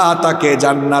 আল্লাহ তাকে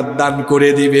জান্নাত দান করে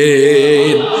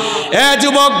দিবেন।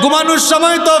 যুবক, ঘুমানোর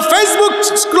সময় তো ফেসবুক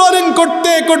স্ক্রলিং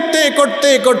করতে করতে করতে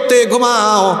করতে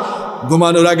ঘুমাও,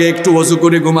 ঘুমানোর আগে একটু ওযু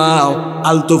করে ঘুমাও।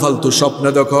 আলতু ফালতু স্বপ্ন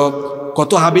দেখো,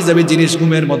 কত হাবিজাবি জিনিস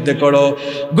ঘুমের মধ্যে করো।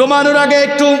 ঘুমানোর আগে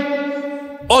একটু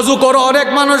ওযু করো। অনেক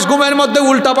মানুষ ঘুমের মধ্যে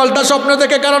উল্টাপাল্টা স্বপ্ন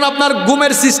দেখে, কারণ আপনার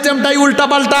ঘুমের সিস্টেমটাই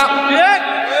উল্টাপাল্টা।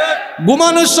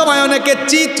 ঘুমানোর সময় অনেকে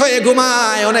চিত হয়ে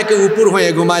ঘুমায়, অনেকে উপর হয়ে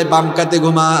ঘুমায়, বাম কাতে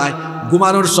ঘুমায়।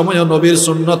 ঘুমানোর সময়ও নবীর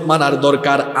সুন্নত মানার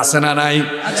দরকার আছে না নাই?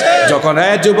 যখন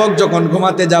যুবক, যখন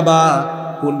ঘুমাতে যাবা,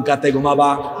 কোন কাতে ঘুমাবা?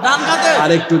 ডান কাতে।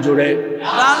 আর একটু জোরে।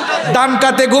 ডান কাতে। ডান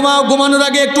কাতে ঘুমাও। ঘুমানোর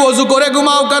আগে একটু ওযু করে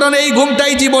ঘুমাও, কারণ এই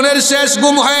ঘুমটাই জীবনের শেষ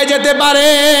ঘুম হয়ে যেতে পারে।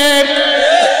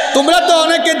 তোমরা তো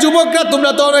অনেকে যুবকরা,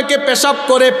 তোমরা তো অনেকে পেশাব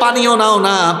করে পানিও নাও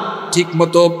না ঠিক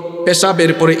মতো,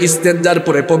 পেশাবের পরে ইস্তেঞ্জার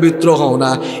পরে পবিত্র হও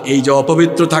না। এই যে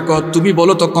অপবিত্র থাকো, তুমি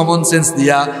বলো তো কমন সেন্স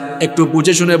দিয়া একটু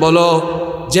বুঝে শুনে বলো,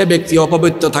 যে ব্যক্তি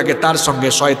অপবিত্র থাকে তার সঙ্গে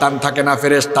শয়তান থাকে না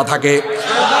ফেরেশতা থাকে?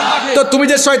 তো তুমি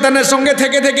যে শয়তানের সঙ্গে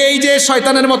থেকে থেকে এই যে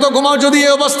শয়তানের মতো ঘুমাও, যদি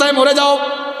এই অবস্থায় মরে যাও,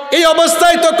 এই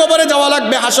অবস্থায় তো কবরে যাওয়া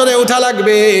লাগবে, হাসরে ওঠা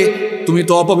লাগবে। তুমি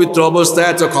তো অপবিত্র অবস্থায়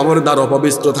আছো, খবরদার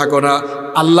অপবিত্র থাকো না।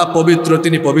 আল্লাহ পবিত্র,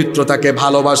 তিনি পবিত্রতাকে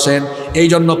ভালোবাসেন, এই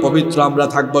জন্য পবিত্র আমরা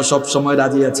থাকবো, সব সময়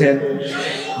রাজি আছেন?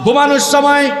 ঘুমানোর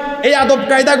সময় এই আদব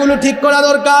কায়দাগুলো ঠিক করা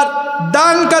দরকার।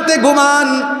 ডান কাতে ঘুমান,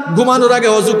 ঘুমানোর আগে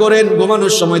ওযু করেন,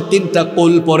 ঘুমানোর সময় 3টা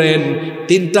কুল পড়েন।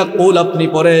 3টা কুল আপনি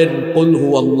পড়েন, কুল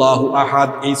হুয়াল্লাহু আহাদ,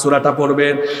 এই সূরাটা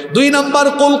পড়বেন। 2 নম্বর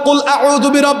কুল কুল আউযু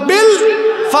বিরাব্বিল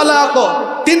ফালাক।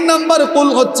 3 নম্বর কুল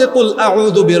হচ্ছে কুল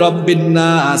আউযু বিরাব্বিন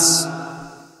নাস।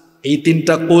 এই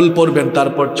 3টা কুল পড়বেন,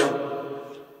 তারপর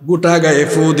গোটা গায়ে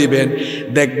ফু দিবেন।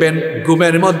 দেখবেন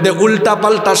ঘুমের মধ্যে উল্টা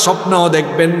পাল্টা স্বপ্নও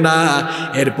দেখবেন না।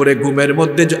 এরপরে ঘুমের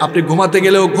মধ্যে আপনি ঘুমাতে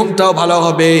গেলেও ঘুমটাও ভালো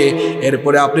হবে।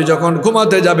 এরপরে আপনি যখন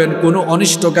ঘুমাতে যাবেন, কোনো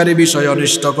অনিষ্টকারী বিষয়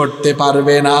অনিষ্ট করতে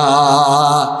পারবে না।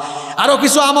 আরো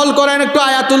কিছু আমল করেন, একটু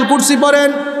আয়াতুল কুরসি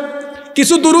পড়েন,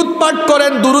 কিছু দুরুদ পাঠ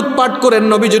করেন, দুরুদ পাঠ করেন,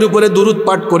 নবীজির উপরে দুরুদ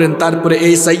পাঠ করেন, তারপরে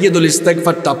এই সাইয়্যিদুল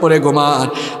ইস্তিগফারটা পরে ঘুমান।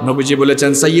 নবীজি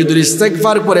বলেছেন, সাইয়্যিদুল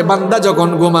ইস্তিগফার পরে বান্দা যখন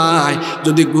ঘুমায়,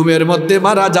 যদি ঘুমের মধ্যে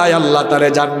মারা যায়, আল্লাহ তারে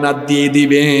জান্নাত দিয়ে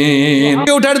দিবেন।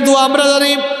 ওঠার দোয়া আমরা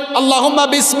জানি, আল্লাহুম্মা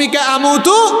বিসমিকা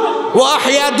আমুতু ওয়া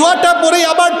আহইয়া, দোয়াটা পরে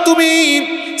আবার তুমি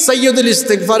সাইয়্যিদুল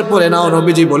ইস্তিগফার পড়ে নাও।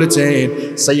 নবীজি বলেছেন,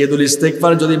 সাইয়্যিদুল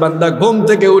ইস্তিগফার যদি বান্দা ঘুম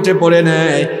থেকে উঠে পড়ে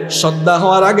নেয়, সন্ধ্যা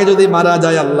হওয়ার আগে যদি মারা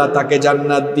যায়, আল্লাহ তাকে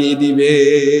জান্নাত দিয়ে দিবে।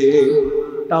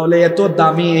 তাহলে এত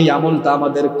দামি এই আমলটা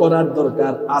আমাদের করার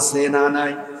দরকার আছে না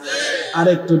নাই? আর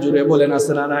একটু জোরে বলেন,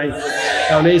 আছে না নাই?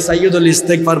 তাহলে এই সাইয়্যিদুল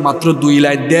ইস্তিগফার মাত্র 2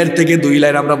 লাইন, 1.5 থেকে 2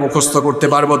 লাইন আমরা মুখস্থ করতে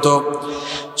পারবো তো?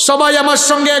 সবাই আমার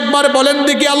সঙ্গে একবার বলেন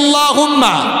দেখি,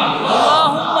 আল্লাহুম্মা।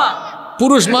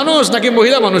 পুরুষ মানুষ নাকি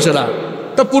মহিলা মানুষেরা?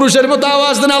 তো পুরুষের মতো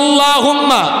আওয়াজ দেন,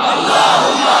 আল্লাহুম্মা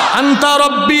আনতা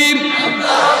রব্বি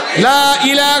লা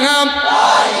ইলাহা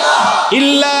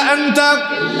ইল্লা আনতা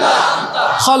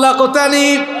খালাকতানি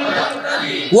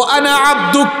ওয়া আনা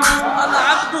আবদুক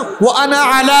ওয়া আনা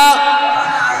আলা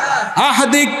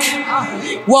আহদিক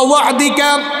ওয়া ওয়া'দিকা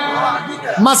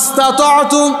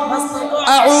মাস্তাতা'তু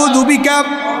আউযু বিকা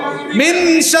মিন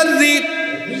শাররি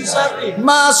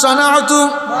মা সানা'তু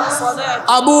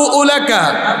আবুউ লাকা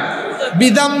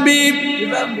বিযামবি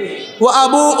ওয়া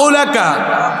আবুউ লাকা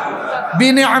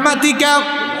বিনি'মাতিকা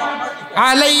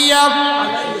আলাইয়া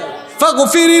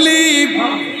ফাগফির লি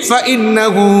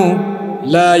ফাইন্নাহু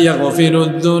লা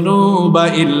ইয়াগফিরুদ যুনুবা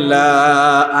ইল্লা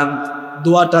আনত।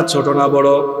 দোয়াটা ছোট না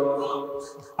বড়?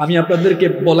 আমি আপনাদেরকে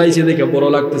বলাইছি দেখে বড়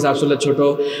লাগতেছে, আসলে ছোট।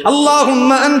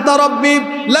 আল্লাহুম্মা আনতা রাব্বি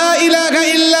লা ইলাহা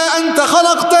ইল্লা আনতা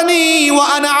খালাকতানি ওয়া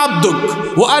আনা আবদুক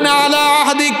ওয়া আনা আলা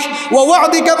আহদিক ওয়া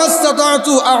ওয়া'দিকা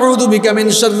মাস্তাতা'তু আউযু বিকা মিন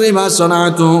শাররি মা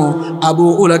সানা'তু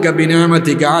আবুউ লাকা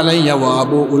বিনি'মাতিকা আলাইয়া ওয়া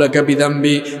আবুউ লাকা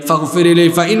বিযামবি ফাগফির লি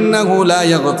ফাইন্নাহু লা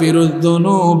ইয়াগফিরুদ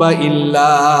যুনুবা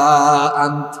ইল্লা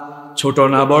আনত। ছোট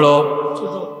না বড়?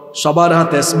 সবার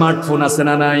হাতে স্মার্টফোন আছে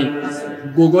না নাই?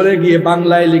 গুগলে গিয়ে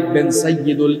বাংলায় লিখবেন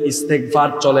সাইয়্যিদুল ইস্তিগফার,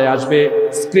 চলে আসবে।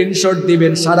 স্ক্রিনশট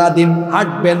দিবেন, সারাদিন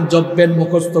হাঁটবেন, জপবেন,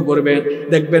 মুখস্থ করবেন,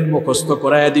 দেখবেন মুখস্থ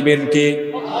করায়া দিবেন কে?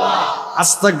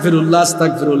 আস্তাগফিরুল্লাহ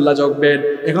আস্তাগফিরুল্লাহ জপবেন।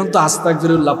 এখন তো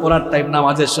আস্তাগফিরুল্লাহ পড়ার টাইম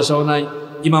নামাজের শেষেও নাই।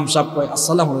 ইমাম সাহেব কয়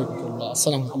আসসালামু আলাইকুম,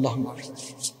 আসসালামু আল্লাহুম্মা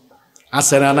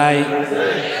আছে না নাই?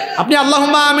 আপনি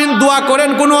আল্লাহুম্মা আমিন দোয়া করেন,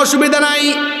 কোনো অসুবিধা নাই।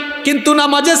 কিন্তু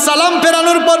নামাজে সালাম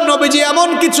ফেরানোর পর নবীজি এমন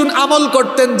কিছু আমল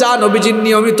করতেন যা নবীজির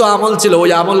নিয়মিত আমল ছিল।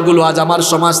 ওই আমলগুলো আজ আমার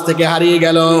সমাজ থেকে হারিয়ে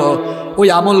গেল। ওই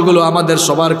আমলগুলো আমাদের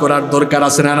সবার করার দরকার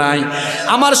আছে না নাই?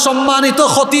 আমার সম্মানিত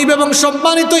খতিব এবং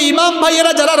সম্মানিত ইমাম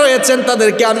ভাইয়েরা যারা রয়েছেন,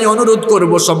 তাদেরকে আমি অনুরোধ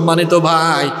করব, সম্মানিত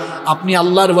ভাই, আপনি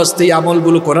আল্লাহর ওয়াস্তে এই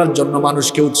আমলগুলো করার জন্য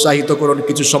মানুষকে উৎসাহিত করুন,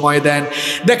 কিছু সময় দেন।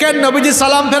 দেখেন নবীজি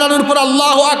সালাম ফেরানোর পর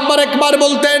আল্লাহু আকবার একবার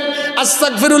বলতেন,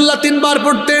 আস্তাগফিরুল্লাহ 3 বার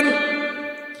পড়তেন,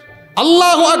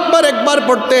 আল্লাহু আকবার একবার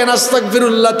পড়তেন,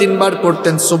 আস্তাগফিরুল্লাহ 3 বার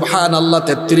পড়তেন, সুবহানাল্লাহ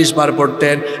 33 বার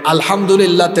পড়তেন,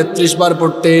 আলহামদুলিল্লাহ 33 বার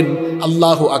পড়তেন,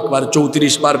 আল্লাহু আকবার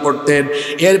 34 বার পড়তেন।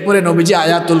 এরপরে নবীজি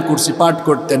আয়াতুল কুরসি পাঠ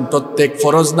করতেন। প্রত্যেক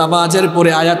ফরজ নামাজের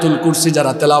পরে আয়াতুল কুরসি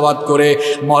যারা তেলাওয়াত করে,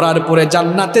 মরার পরে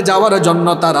জান্নাতে যাওয়ার জন্য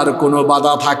তার আর কোনো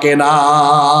বাধা থাকে না।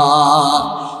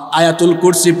 আয়াতুল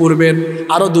কুরসি পড়বেন।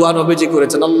 আরো দোয়া নবীজি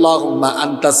করেছেন, আল্লাহুম্মা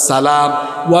আনতাস সালাম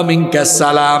ওয়া মিনকাস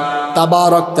সালাম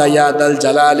তাবারাকতা ইয়া দাল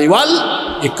জালালি ওয়াল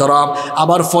ইকরাম।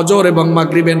 আবার ফজর এবং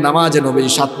মাগরিবের নামাজে নবী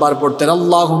 7 বার পড়তেন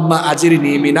আল্লাহুম্মা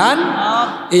আজিরনি মিনান।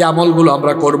 এই আমলগুলো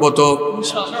আমরা করব তো?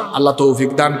 আল্লাহ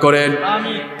তৌফিক দান করেন।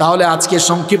 তাহলে আজকে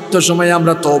সংক্ষিপ্ত সময়ে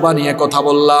আমরা তওবা নিয়ে কথা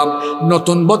বললাম।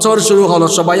 নতুন বছর শুরু হলো,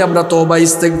 সবাই আমরা তওবা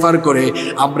ইস্তেগফার করে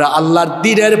আমরা আল্লাহর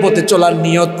দ্বীনের পথে চলার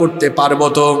নিয়ত করতে পারবো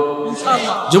তো?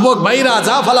 যুবক ভাইরা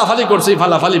যা ফালাফালি করছে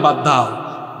ফালাফালি বাদ দাও,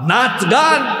 নাচ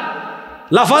গান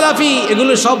লাফালাফি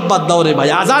এগুলো সব বাদ দাও রে ভাই।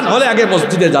 আজান হলে আগে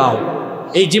মসজিদে যাও।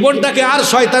 এই জীবনটাকে আর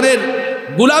শয়তানের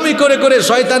গুলামি করে করে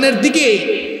শয়তানের দিকে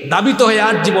দাবিত হয়ে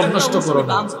আর জীবন নষ্ট করো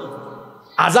না।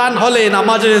 আজান হলে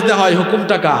নামাজে যেতে হয়,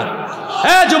 হুকুমটা কার?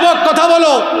 হ্যাঁ যুবক কথা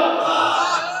বলো,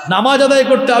 নামাজ আদায়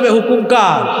করতে হবে, হুকুম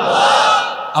কার?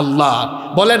 আল্লাহ।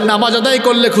 বলেন নামাজ আদায়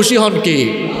করলে খুশি হন কে?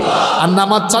 আর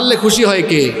নামাজ ছাড়লে খুশি হয়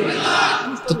কে?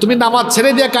 তো তুমি নামাজ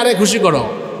ছেড়ে দিয়ে কারে খুশি করো?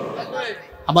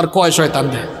 আবার কয় শয়তান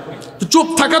দেয়। চুপ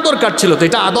থাকা দরকার ছিল তো,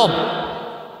 এটা আদব।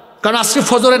 কারণ আজকে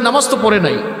ফজরের নামাজ তো পড়ে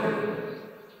নাই।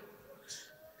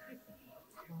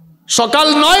 সকাল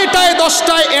 9টায়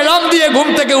 10টায় এলার্ম দিয়ে ঘুম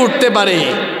থেকে উঠতে পারে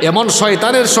এমন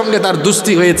শয়তানের সঙ্গে তার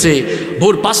দুস্তি হয়েছে,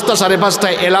 ভোর 5টা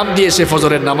 5:30টায় এলার্ম দিয়ে সে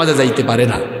ফজরের নামাজে যাইতে পারে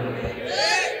না।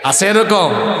 আছে এরকম?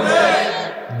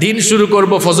 দিন শুরু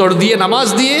করব ফজর দিয়ে, নামাজ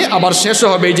দিয়ে, আবার শেষ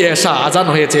হবে এই যে এশা, আজান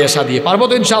হয়েছে এশা দিয়ে। পারবো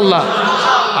তো ইনশাআল্লাহ?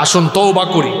 আসুন তওবা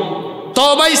করি,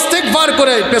 তওবা ইস্তেগফার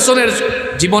করে পেছনের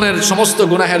জীবনের সমস্ত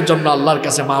গুনাহের জন্য আল্লাহর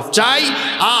কাছে মাফ চাই।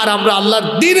 আর আমরা আল্লাহর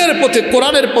দ্বীনের পথে,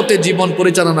 কোরআনের পথে জীবন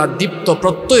পরিচালনার দীপ্ত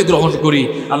প্রত্যয় গ্রহণ করি।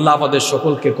 আল্লাহ আমাদের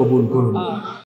সকলকে কবুল করুন।